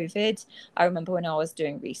long COVID. I remember when I was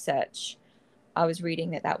doing research, I was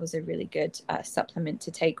reading that was a really good supplement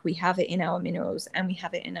to take. We have it in our minerals and we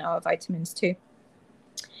have it in our vitamins too.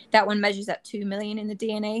 That one measures at 2 million in the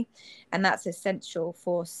DNA, and that's essential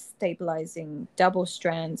for stabilizing double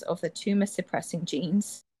strands of the tumor suppressing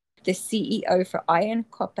genes. The CEO for iron,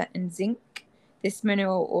 copper, and zinc. This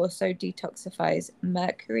mineral also detoxifies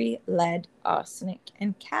mercury, lead, arsenic,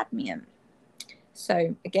 and cadmium.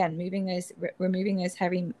 So again, removing those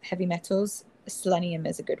heavy metals. Selenium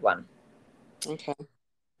is a good one. Okay.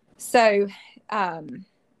 So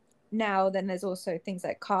now then there's also things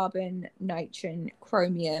like carbon, nitrogen,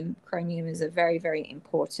 chromium. Chromium is a very, very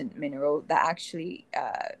important mineral that actually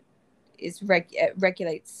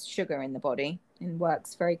regulates sugar in the body and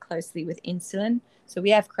works very closely with insulin. So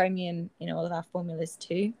we have chromium in all of our formulas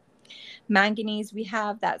too. Manganese we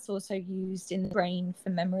have, that's also used in the brain for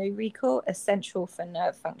memory recall, essential for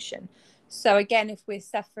nerve function. So again, if we're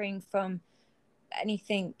suffering from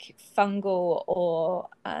anything fungal or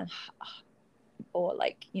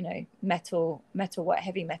like, you know, metal, what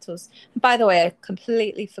heavy metals. And by the way, I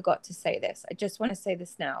completely forgot to say this. I just want to say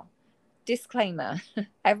this now. Disclaimer,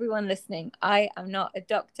 everyone listening, I am not a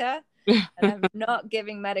doctor and I'm not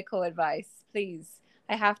giving medical advice. Please,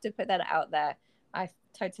 I have to put that out there. I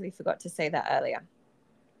totally forgot to say that earlier.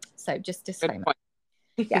 So just disclaimer.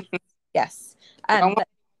 Yeah. Yes. Don't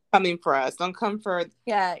coming for us. Don't come for.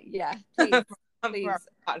 Yeah. Please.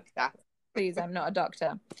 Please, I'm not a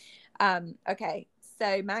doctor. Okay,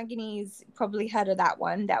 so manganese, probably heard of that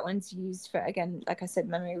one. That one's used for, again, like I said,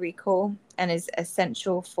 memory recall and is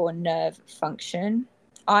essential for nerve function.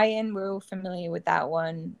 Iron, we're all familiar with that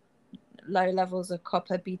one. Low levels of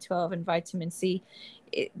copper, B12, and vitamin C.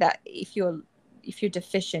 That if you're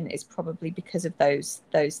deficient, is probably because of those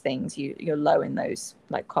things. You're low in those,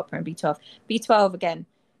 like copper and B12. B12 again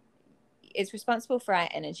is responsible for our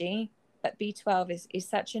energy, but B12 is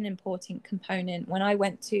such an important component. When I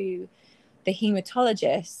went to the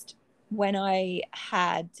hematologist,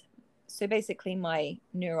 so basically my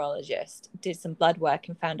neurologist did some blood work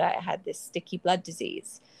and found out I had this sticky blood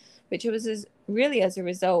disease, which was really as a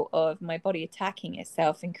result of my body attacking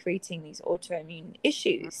itself and creating these autoimmune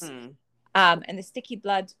issues. Mm-hmm. And the sticky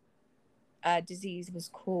blood disease was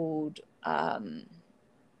called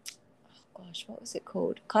what was it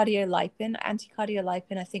called?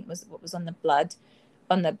 Anticardiolipin, I think was what was on the blood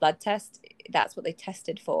test. That's what they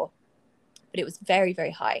tested for. But it was very, very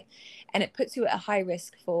high. And it puts you at a high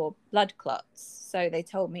risk for blood clots. So they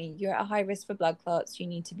told me, you're at a high risk for blood clots. You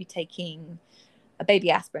need to be taking a baby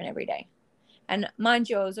aspirin every day. And mind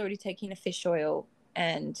you, I was already taking a fish oil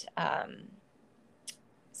and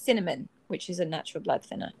cinnamon, which is a natural blood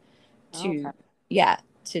thinner, to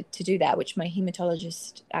do that, which my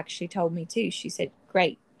hematologist actually told me too. She said,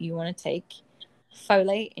 great, you want to take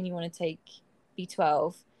folate and you want to take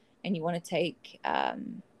B12 and you want to take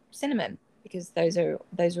cinnamon, because those are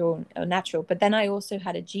all natural. But then I also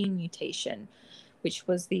had a gene mutation, which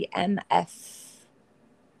was the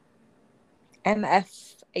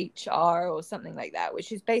MFHR or something like that,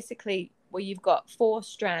 which is basically where you've got 4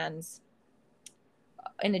 strands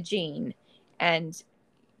in a gene and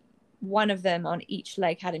one of them on each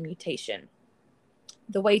leg had a mutation.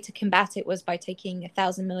 The way to combat it was by taking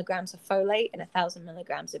 1,000 milligrams of folate and 1,000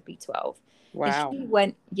 milligrams of B12. Wow. And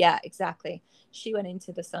she went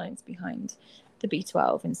into the science behind the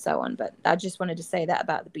B12 and so on. But I just wanted to say that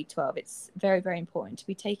about the B12. It's very, very important to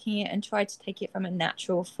be taking it and try to take it from a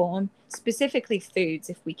natural form, specifically foods,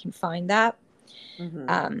 if we can find that.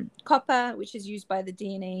 Mm-hmm. Copper, which is used by the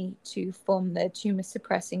DNA to form the tumor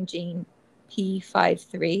suppressing gene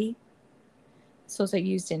P53. It's also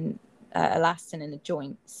used in elastin in the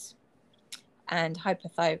joints, and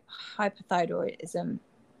hypothyroidism.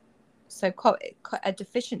 So a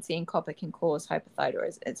deficiency in copper can cause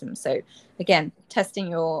hypothyroidism. So again,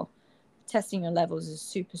 testing your levels is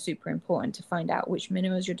super, super important to find out which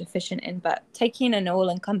minerals you're deficient in. But taking an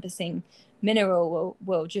all-encompassing mineral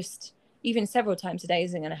will just, even several times a day,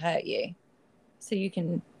 isn't going to hurt you. So you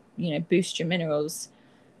can, boost your minerals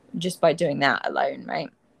just by doing that alone, right?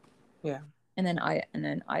 Yeah. And then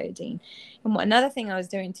iodine. And another thing I was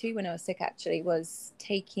doing too when I was sick actually was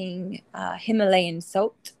taking Himalayan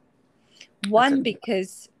salt.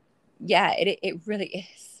 Because it really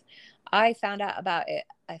is. I found out about it,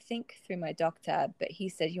 I think, through my doctor, but he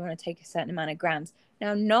said you want to take a certain amount of grams.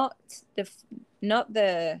 Now, not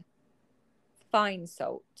the fine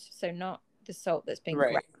salt, so not the salt that's been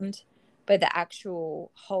ground, but the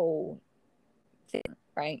actual whole thing,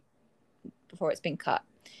 right, before it's been cut.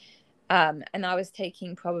 And I was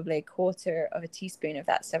taking probably a quarter of a teaspoon of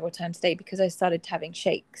that several times a day because I started having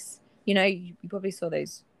shakes. You know, you probably saw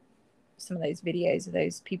some of those videos of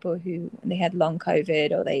those people who, they had long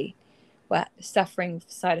COVID or they were suffering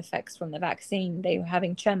side effects from the vaccine. They were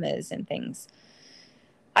having tremors and things.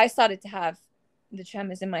 I started to have the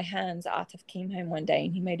tremors in my hands. Artif came home one day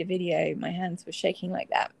and he made a video. My hands were shaking like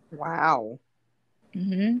that. Wow.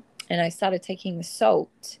 Mm-hmm. And I started taking the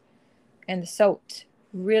salt, and the salt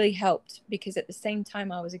really helped because at the same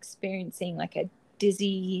time I was experiencing like a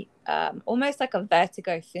dizzy, almost like a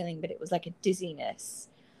vertigo feeling, but it was like a dizziness.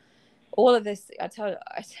 All of this, I tell you,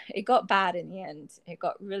 it got bad in the end. It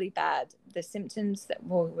got really bad. The symptoms that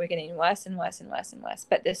were getting worse and worse and worse and worse.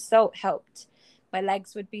 But the salt helped. My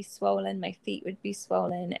legs would be swollen, my feet would be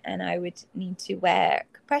swollen, and I would need to wear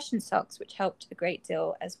compression socks, which helped a great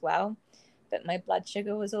deal as well. But my blood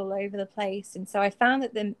sugar was all over the place. And so I found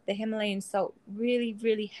that the Himalayan salt really,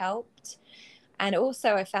 really helped. And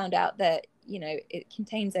also I found out that, you know, it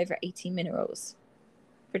contains over 80 minerals.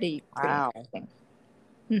 Pretty Wow. interesting.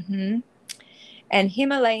 Mm-hmm. And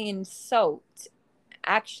Himalayan salt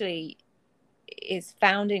actually is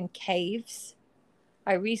found in caves.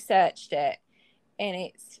 I researched it,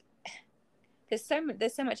 and there's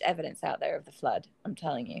so much evidence out there of the flood. I'm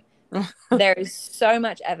telling you, there is so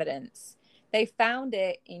much evidence. They found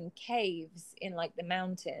it in caves in like the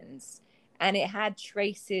mountains, and it had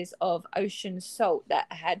traces of ocean salt that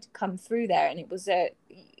had come through there, and it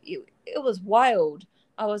was wild.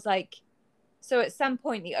 I was like, so at some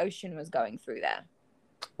point the ocean was going through there.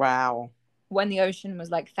 Wow. When the ocean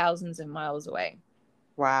was like thousands of miles away.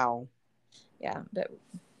 Wow. Yeah, but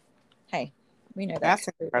hey, we know That's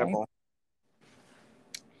true, incredible.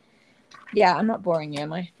 right? Yeah, I'm not boring you,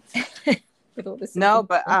 am I? With all this No,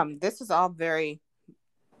 but this is all very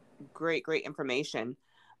great information.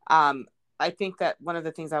 I think that one of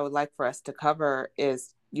the things I would like for us to cover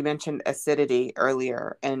is, you mentioned acidity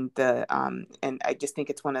earlier, and and I just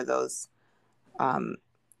think it's one of those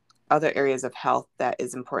other areas of health that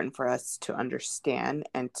is important for us to understand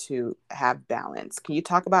and to have balance. Can you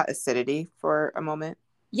talk about acidity for a moment?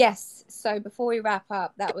 Yes. So before we wrap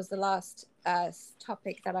up, that was the last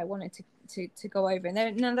topic that I wanted to go over.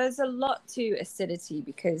 And there's a lot to acidity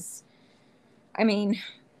because, I mean,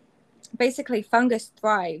 basically fungus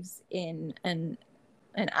thrives in an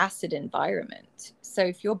acid environment. So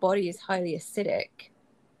if your body is highly acidic,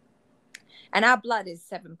 and our blood is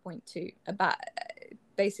 7.2, about,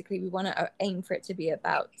 basically we want to aim for it to be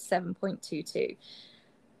about 7.22.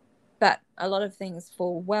 But a lot of things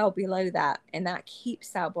fall well below that, and that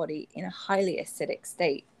keeps our body in a highly acidic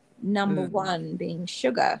state. Number one being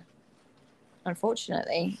sugar.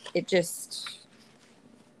 Unfortunately,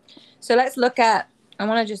 so let's I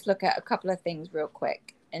want to just look at a couple of things real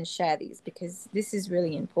quick and share these because this is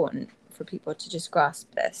really important for people to just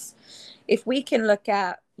grasp this. If we can look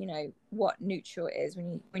at, you know, what neutral is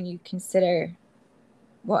when you consider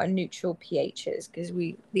what a neutral pH is, because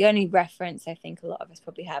the only reference I think a lot of us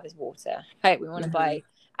probably have is water, right? We want to buy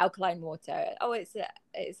alkaline water. Oh, it's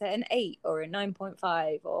an 8 or a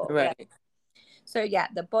 9.5 or whatever. Right. So yeah,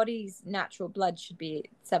 the body's natural blood should be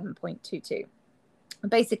 7.22.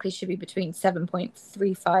 Basically should be between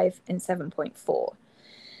 7.35 and 7.4.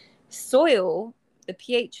 Soil, the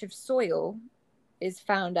pH of soil is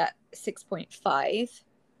found at 6.5,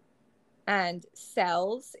 and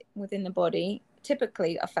cells within the body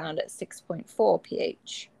typically are found at 6.4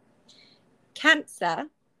 pH. Cancer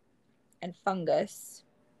and fungus,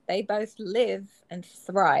 they both live and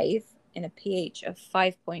thrive in a pH of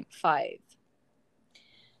 5.5.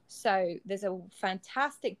 So there's a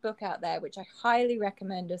fantastic book out there, which I highly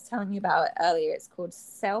recommend. I was telling you about it earlier. It's called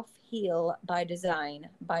Self-Heal by Design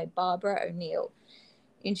by Barbara O'Neill.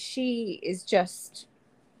 And she's just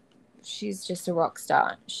a rock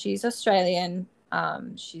star. She's Australian.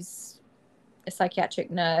 She's a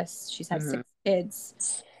psychiatric nurse. She's had 6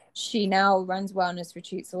 kids. She now runs wellness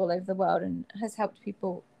retreats all over the world and has helped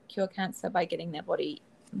people cure cancer by getting their body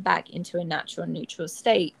back into a natural, neutral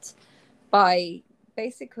state by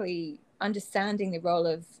basically understanding the role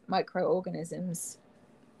of microorganisms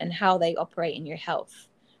and how they operate in your health,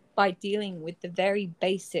 by dealing with the very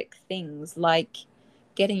basic things like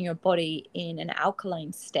getting your body in an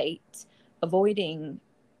alkaline state, avoiding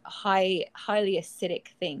highly acidic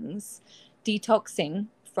things, detoxing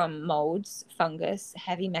from molds, fungus,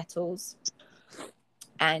 heavy metals.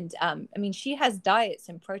 And I mean, she has diets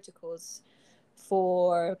and protocols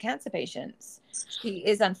for cancer patients. She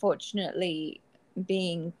is unfortunately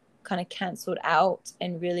being kind of cancelled out,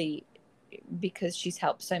 and really because she's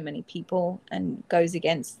helped so many people and goes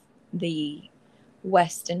against the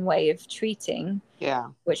Western way of treating, Yeah.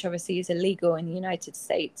 which obviously is illegal in the United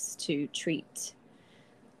States to treat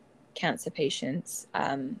cancer patients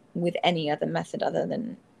with any other method other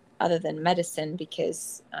than medicine,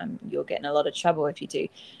 because you're getting a lot of trouble if you do.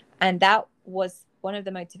 And that was one of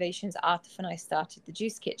the motivations Arthur and I started the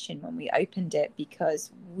Juice Kitchen when we opened it,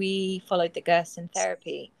 because we followed the Gerson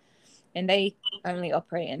therapy, and they only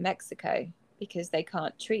operate in Mexico because they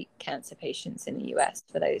can't treat cancer patients in the US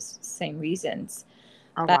for those same reasons.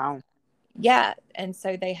 Oh, But wow. yeah, and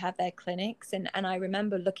so they have their clinics, and I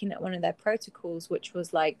remember looking at one of their protocols, which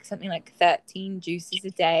was like something like 13 juices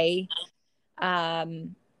a day.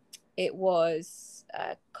 It was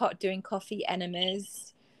doing coffee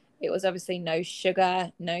enemas. It was obviously no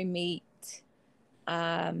sugar, no meat,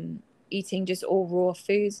 eating just all raw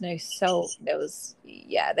foods, no salt. There was,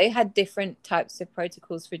 yeah, they had different types of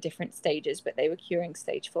protocols for different stages, but they were curing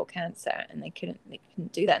stage 4 cancer, and they couldn't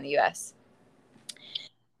do that in the US.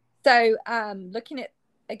 So looking at,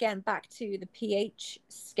 again, back to the pH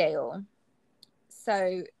scale.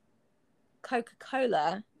 So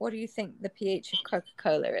Coca-Cola, what do you think the pH of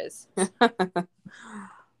Coca-Cola is?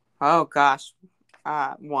 Oh, gosh.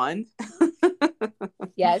 1.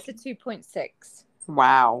 Yeah, it's a 2.6.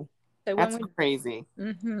 Wow. So That's crazy.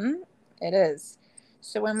 It is.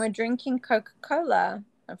 So when we're drinking Coca-Cola,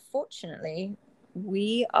 unfortunately,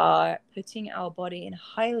 we are putting our body in a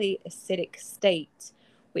highly acidic state,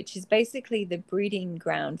 which is basically the breeding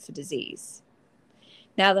ground for disease.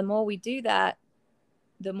 Now, the more we do that,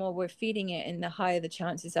 the more we're feeding it, and the higher the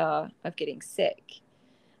chances are of getting sick.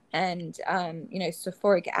 And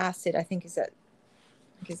sulfuric acid, I think, is at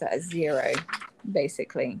a 0,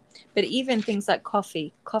 basically. But even things like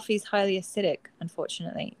coffee is highly acidic,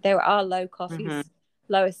 unfortunately. There are low coffees,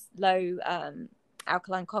 low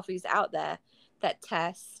alkaline coffees out there that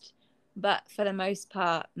test, but for the most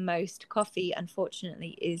part, most coffee,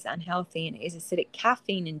 unfortunately, is unhealthy and is acidic.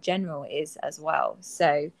 Caffeine in general is as well.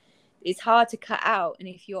 So it's hard to cut out. And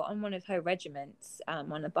if you're on one of her regimens,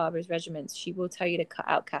 one of Barbara's regimens, she will tell you to cut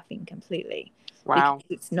out caffeine completely. Wow. Because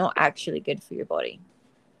it's not actually good for your body,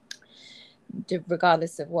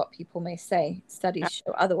 regardless of what people may say. Studies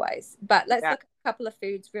show otherwise. But let's look at a couple of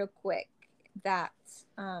foods real quick that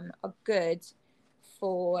are good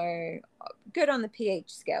on the pH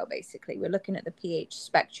scale. Basically, we're looking at the pH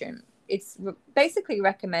spectrum. It's basically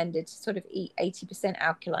recommended to sort of eat 80%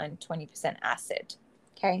 alkaline, 20% acid.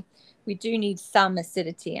 Okay, we do need some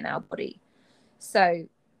acidity in our body. So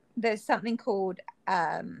there's something called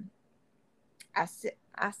acidifying, I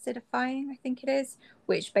think it is,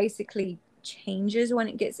 which basically changes when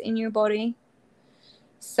it gets in your body.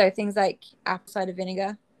 So things like apple cider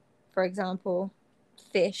vinegar, for example,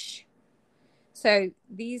 fish. So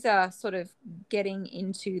these are sort of getting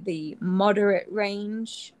into the moderate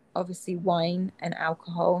range. Obviously, wine and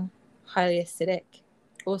alcohol, highly acidic,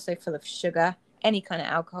 also full of sugar. Any kind of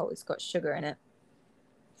alcohol has got sugar in it.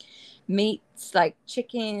 Meats like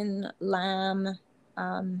chicken, lamb,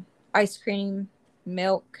 ice cream,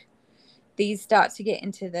 milk. These start to get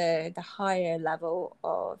into the higher level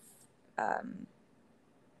of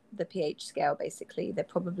the pH scale. Basically, they're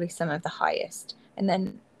probably some of the highest. And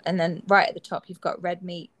then right at the top, you've got red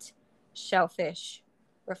meat, shellfish,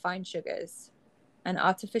 refined sugars, and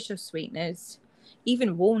artificial sweeteners.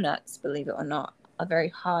 Even walnuts, believe it or not, are very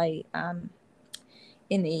high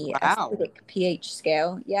in the acidic pH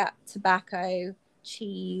scale. Yeah, tobacco,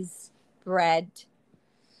 cheese, bread.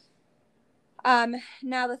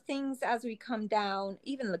 Now the things as we come down,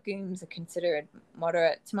 even legumes are considered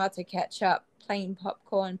moderate. Tomato ketchup, plain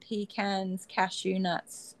popcorn, pecans, cashew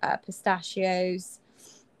nuts, pistachios.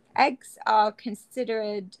 Eggs are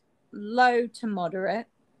considered low to moderate,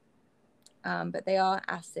 but they are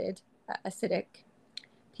acidic.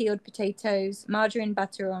 Peeled potatoes, margarine,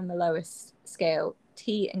 butter are on the lowest scale.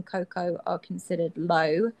 Tea and cocoa are considered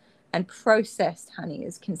low, and processed honey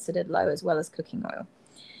is considered low, as well as cooking oil.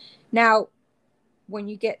 Now, when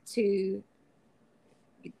you get to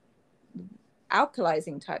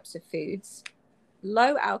alkalizing types of foods,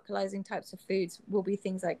 low alkalizing types of foods will be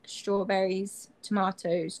things like strawberries,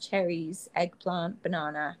 tomatoes, cherries, eggplant,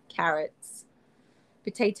 banana, carrots,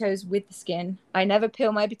 potatoes with the skin. I never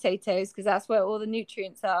peel my potatoes because that's where all the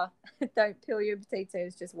nutrients are. Don't peel your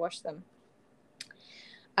potatoes, just wash them.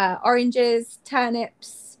 Oranges,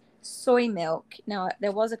 turnips, soy milk. Now,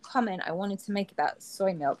 there was a comment I wanted to make about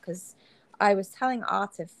soy milk, because I was telling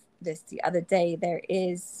Arthur this the other day. There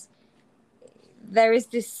is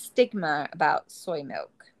this stigma about soy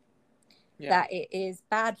milk, that it is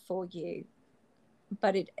bad for you,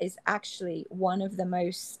 but it is actually one of the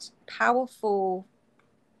most powerful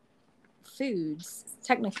foods,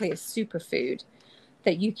 technically a superfood,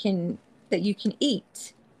 that you can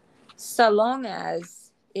eat, so long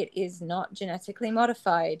as it is not genetically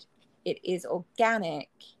modified, it is organic,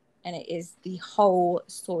 and it is the whole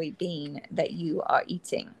soybean that you are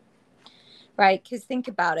eating, right? Because think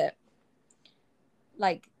about it,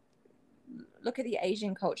 like, look at the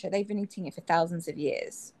Asian culture. They've been eating it for thousands of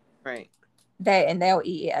years. Right. They'll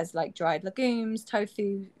eat it as like dried legumes,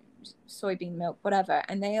 tofu, soybean milk, whatever,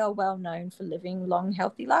 and they are well known for living long,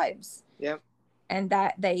 healthy lives. Yep. And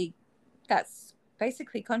that's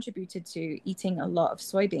basically contributed to eating a lot of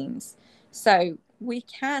soybeans. So we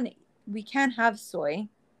can have soy,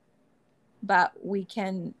 but we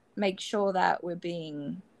can make sure that we're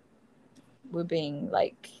being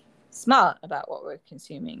like smart about what we're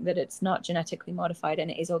consuming, that it's not genetically modified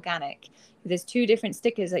and it is organic. There's two different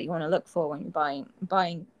stickers that you want to look for when you're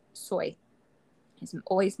buying soy. Is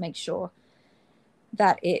always make sure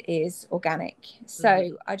that it is organic.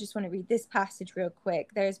 So I just want to read this passage real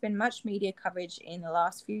quick. There has been much media coverage in the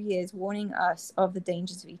last few years warning us of the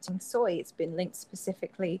dangers of eating soy. It's been linked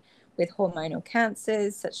specifically with hormonal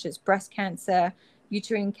cancers such as breast cancer,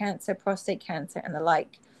 uterine cancer, prostate cancer, and the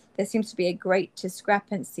like. There seems to be a great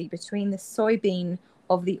discrepancy between the soybean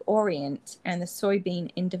of the Orient and the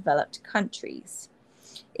soybean in developed countries.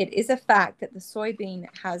 It is a fact that the soybean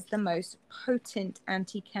has the most potent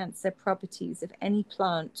anti-cancer properties of any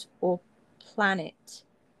plant or planet.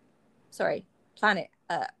 Of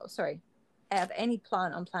any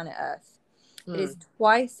plant on planet Earth. It is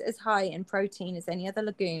twice as high in protein as any other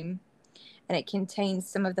legume, and it contains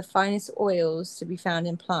some of the finest oils to be found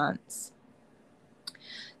in plants.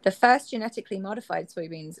 The first genetically modified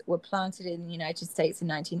soybeans were planted in the United States in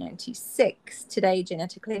 1996. Today,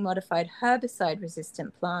 genetically modified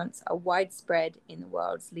herbicide-resistant plants are widespread in the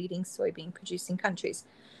world's leading soybean-producing countries.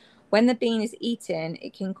 When the bean is eaten,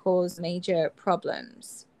 it can cause major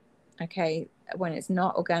problems, okay, when it's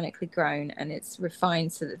not organically grown and it's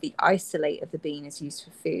refined so that the isolate of the bean is used for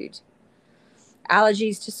food.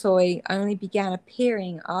 Allergies to soy only began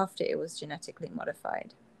appearing after it was genetically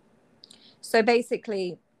modified. So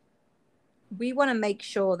basically, we want to make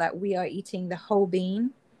sure that we are eating the whole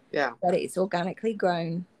bean, that it's organically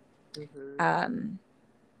grown. And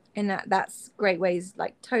that's great ways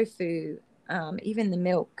like tofu, even the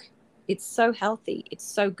milk. It's so healthy. It's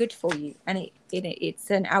so good for you. And it's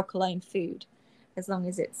an alkaline food as long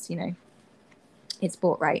as it's, it's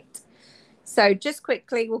bought right. So just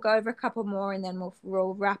quickly, we'll go over a couple more and then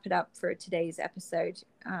we'll wrap it up for today's episode.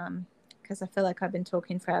 Because I feel like I've been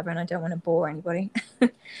talking forever and I don't want to bore anybody.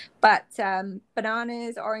 But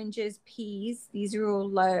bananas, oranges, peas, these are all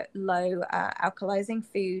low alkalizing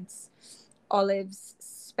foods. Olives,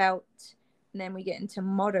 spelt, and then we get into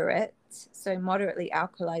moderate. So moderately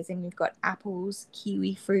alkalizing, we've got apples,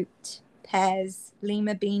 kiwi fruit, pears,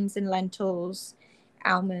 lima beans and lentils,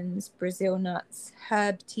 almonds, Brazil nuts,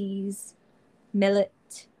 herb teas,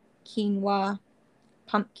 millet, quinoa,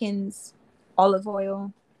 pumpkins, olive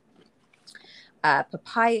oil,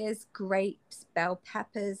 papayas, grapes, bell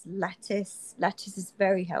peppers, lettuce. Lettuce is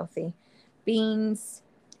very healthy. Beans,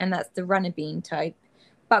 and that's the runner bean type.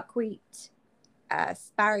 Buckwheat,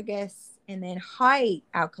 asparagus, and then high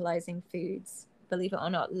alkalizing foods, believe it or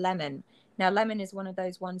not, lemon. Now, lemon is one of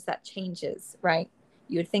those ones that changes, right?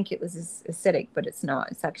 You would think it was acidic, but it's not.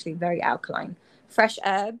 It's actually very alkaline. Fresh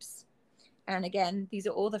herbs. And again, these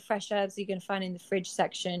are all the fresh herbs you can find in the fridge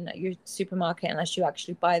section at your supermarket, unless you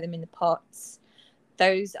actually buy them in the pots.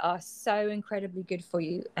 Those are so incredibly good for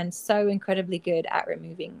you and so incredibly good at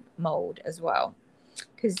removing mold as well,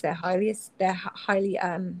 because they're highly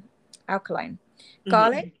alkaline.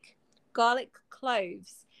 Garlic,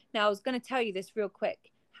 cloves. Now, I was going to tell you this real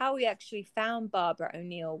quick. How we actually found Barbara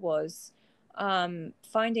O'Neill was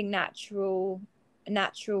finding natural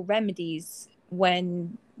remedies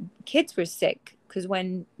when kids were sick, because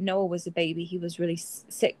when Noah was a baby, he was really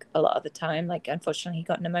sick a lot of the time. Like, unfortunately, he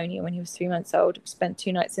got pneumonia when he was 3 months old. We spent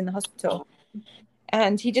 2 nights in the hospital,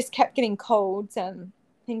 and he just kept getting colds and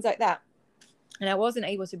things like that. And I wasn't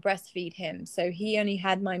able to breastfeed him, so he only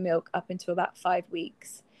had my milk up until about 5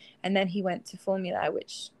 weeks, and then he went to formula,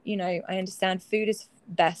 which, I understand food is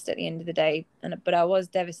best at the end of the day, but I was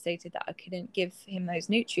devastated that I couldn't give him those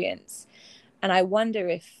nutrients. And I wonder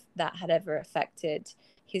if that had ever affected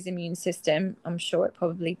his immune system. I'm sure it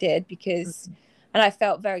probably did, because, and I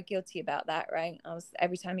felt very guilty about that, right?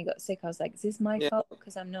 Every time he got sick, I was like, is this my fault?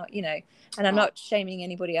 Because I'm not, and I'm not shaming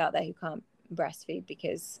anybody out there who can't breastfeed,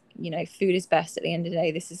 because, food is best at the end of the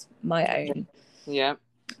day. This is my own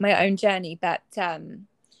journey. But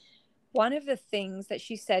one of the things that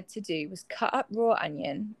she said to do was cut up raw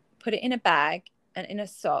onion, put it in a bag and in a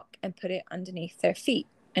sock, and put it underneath their feet.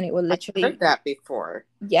 and it will I've literally, heard that before.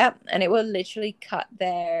 yep, and it will literally cut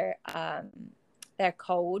their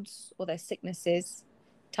colds or their sicknesses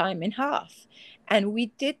time in half. And we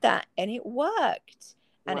did that and it worked,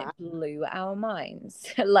 and Wow. it blew our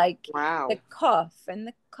minds. Like the Wow. cough and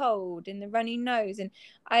the cold and the runny nose. And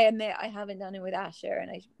I admit I haven't done it with Asher,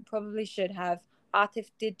 and I probably should have.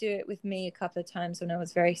 Artif did do it with me a couple of times when I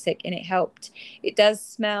was very sick, and it helped. It does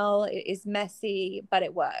smell, it is messy, but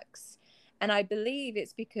it works. And I believe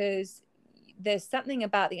it's because there's something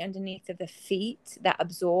about the underneath of the feet that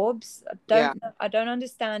absorbs. Yeah, I don't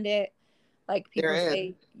understand it. Like there people is.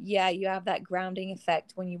 say, yeah, you have that grounding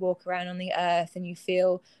effect when you walk around on the earth and you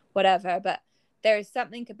feel whatever, but there is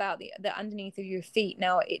something about the underneath of your feet.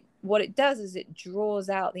 Now, what it does is it draws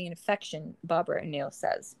out the infection, Barbara O'Neill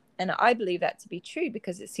says. And I believe that to be true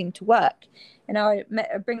because it seemed to work. And I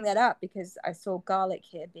bring that up because I saw garlic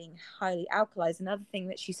here being highly alkalized. Another thing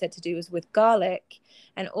that she said to do was with garlic,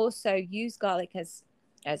 and also use garlic as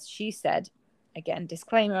she said, again,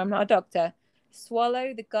 disclaimer, I'm not a doctor,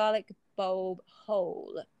 swallow the garlic bulb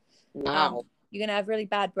whole. Wow. You're going to have really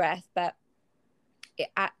bad breath, but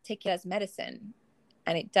take it as medicine,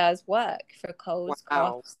 and it does work for colds,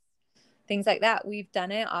 Wow. coughs, things like that. We've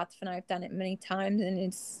done it. Artif and I have done it many times, and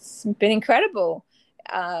it's been incredible.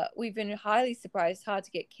 We've been highly surprised. It's hard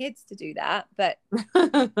to get kids to do that, but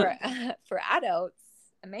for, for adults,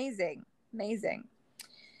 amazing, amazing.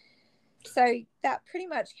 So that pretty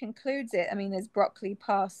much concludes it. I mean, there's broccoli,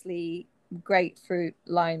 parsley, grapefruit,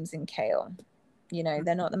 limes, and kale. You know,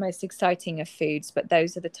 they're not the most exciting of foods, but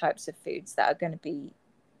those are the types of foods that are going to be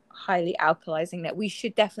highly alkalizing that we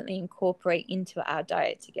should definitely incorporate into our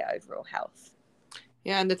diet to get overall health.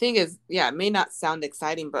 Yeah, and the thing is, yeah, it may not sound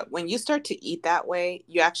exciting, but when you start to eat that way,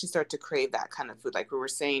 you actually start to crave that kind of food. Like we were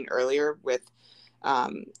saying earlier with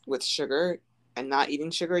sugar and not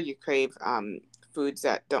eating sugar, you crave foods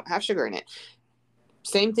that don't have sugar in it.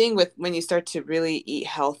 Same thing with when you start to really eat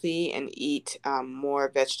healthy and eat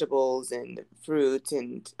more vegetables and fruits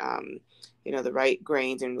and the right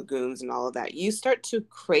grains and legumes and all of that. You start to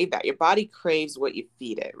crave that. Your body craves what you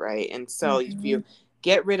feed it, right? And so if you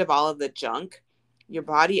get rid of all of the junk, your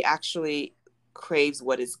body actually craves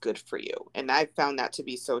what is good for you. And I found that to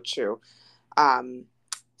be so true.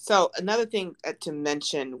 So another thing to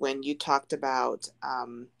mention when you talked about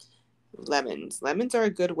lemons are a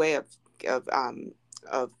good way of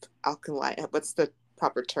alkaline. What's the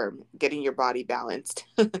proper term? Getting your body balanced.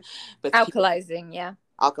 But Alkalizing, yeah.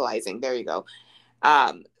 Alkalizing. There you go.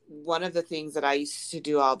 One of the things that I used to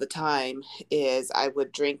do all the time is I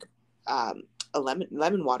would drink a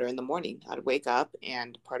lemon water in the morning. I'd wake up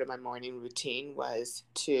and part of my morning routine was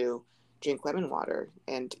to drink lemon water.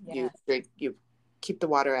 And you keep the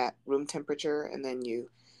water at room temperature, and then you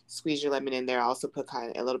squeeze your lemon in there. I also put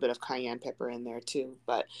a little bit of cayenne pepper in there too.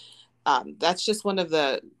 But that's just one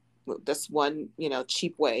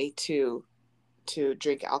cheap way to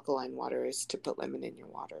drink alkaline water is to put lemon in your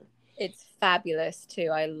water. It's fabulous too.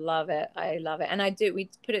 I love it. And we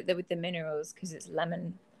put it there with the minerals because it's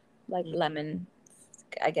lemon, like lemon,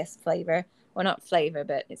 I guess, flavor. Well, not flavor,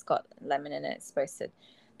 but it's got lemon in it. It's supposed to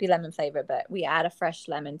be lemon flavor, but we add a fresh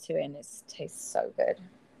lemon to it and it tastes so good.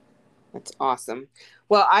 That's awesome.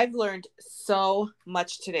 Well, I've learned so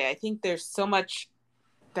much today. I think there's so much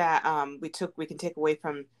that we can take away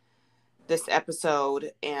from this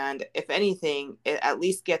episode, and if anything, it at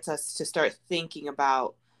least gets us to start thinking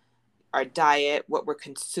about our diet, what we're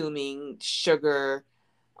consuming, sugar,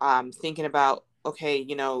 thinking about, okay,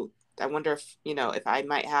 I wonder if I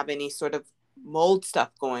might have any sort of mold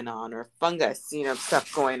stuff going on or fungus,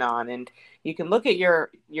 stuff going on. And you can look at your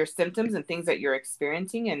symptoms and things that you're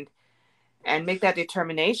experiencing and make that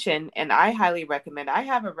determination. And I highly recommend, I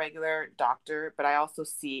have a regular doctor, but I also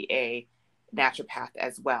see a naturopath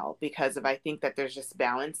as well, because I think that there's just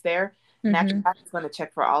balance there. Naturopath is going to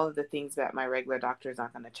check for all of the things that my regular doctor is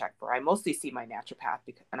not going to check for. I mostly see my naturopath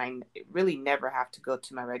and I really never have to go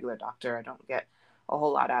to my regular doctor. I don't get a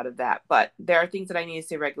whole lot out of that, but there are things that I need to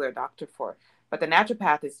see a regular doctor for. But the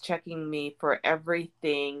naturopath is checking me for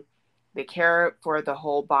everything. They care for the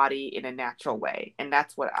whole body in a natural way. And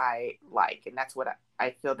that's what I like. And that's what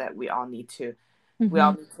I feel that we all need to, we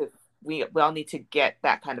all need to get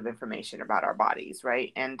that kind of information about our bodies,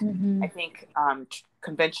 right? And I think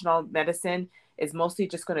conventional medicine is mostly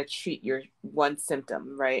just going to treat your one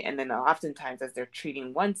symptom, right? And then oftentimes as they're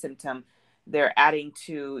treating one symptom, they're adding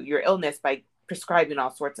to your illness by prescribing all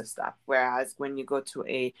sorts of stuff. Whereas when you go to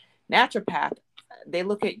a naturopath, they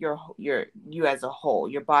look at you as a whole,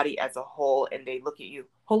 your body as a whole, and they look at you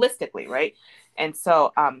holistically, right? And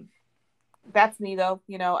so That's me though.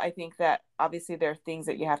 I think that obviously there are things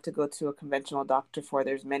that you have to go to a conventional doctor for.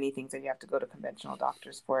 There's many things that you have to go to conventional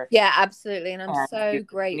doctors for, Yeah, absolutely. And I'm and you so need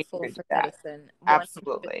grateful to do for that. medicine.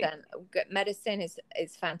 Absolutely. 100%. Medicine is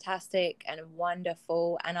fantastic and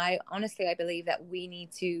wonderful. And I believe that we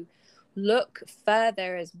need to look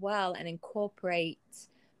further as well and incorporate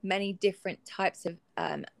many different types of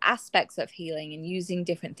aspects of healing and using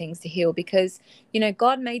different things to heal because,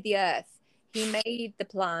 God made the earth. He made the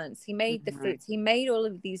plants, he made the Hmm. fruits, he made all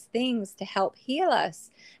of these things to help heal us.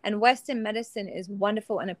 And Western medicine is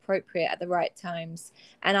wonderful and appropriate at the right times.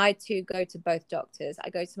 And I too go to both doctors. I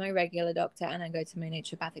go to my regular doctor and I go to my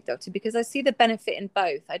naturopathic doctor because I see the benefit in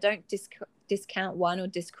both. I don't discount one or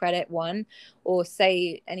discredit one or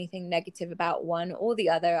say anything negative about one or the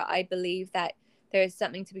other. I believe that there is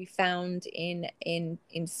something to be found in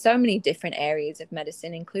so many different areas of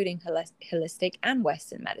medicine, including holistic and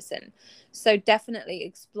Western medicine. So definitely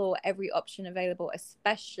explore every option available,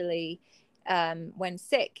 especially when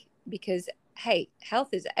sick, because hey, health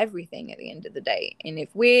is everything at the end of the day. And if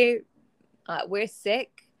we're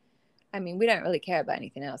sick, I mean, we don't really care about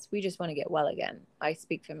anything else. We just want to get well again. I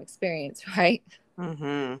speak from experience, right?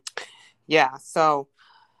 Hmm. Yeah. So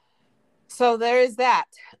there is that.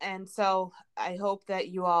 And so I hope that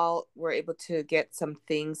you all were able to get some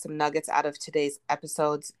things, some nuggets out of today's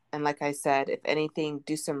episodes. And like I said, if anything,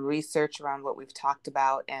 do some research around what we've talked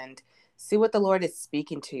about and see what the Lord is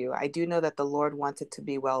speaking to you. I do know that the Lord wants it to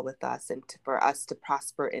be well with us and for us to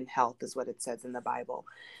prosper in health, is what it says in the Bible.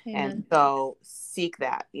 And Amen. so seek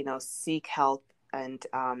that, seek health and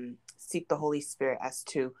seek the Holy Spirit as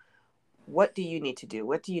to what do you need to do?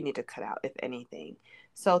 What do you need to cut out, if anything?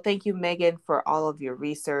 So, thank you, Megan, for all of your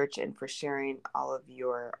research and for sharing all of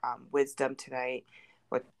your wisdom tonight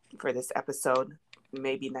for this episode.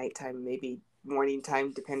 Maybe nighttime, maybe morning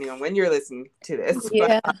time, depending on when you're listening to this. But,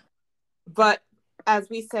 Yeah. but as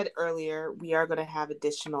we said earlier, we are going to have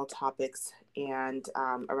additional topics and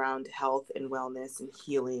around health and wellness and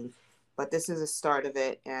healing. But this is a start of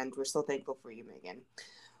it, and we're so thankful for you, Megan.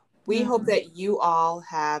 We hope Mm. that you all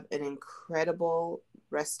have an incredible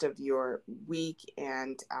rest of your week,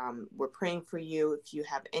 and we're praying for you. If you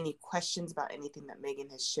have any questions about anything that Megan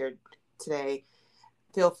has shared today,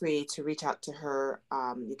 feel free to reach out to her.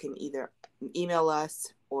 You can either email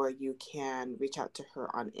us or you can reach out to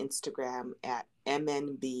her on Instagram at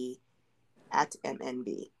MNB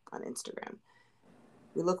on Instagram.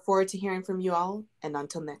 We look forward to hearing from you all, and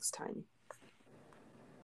until next time.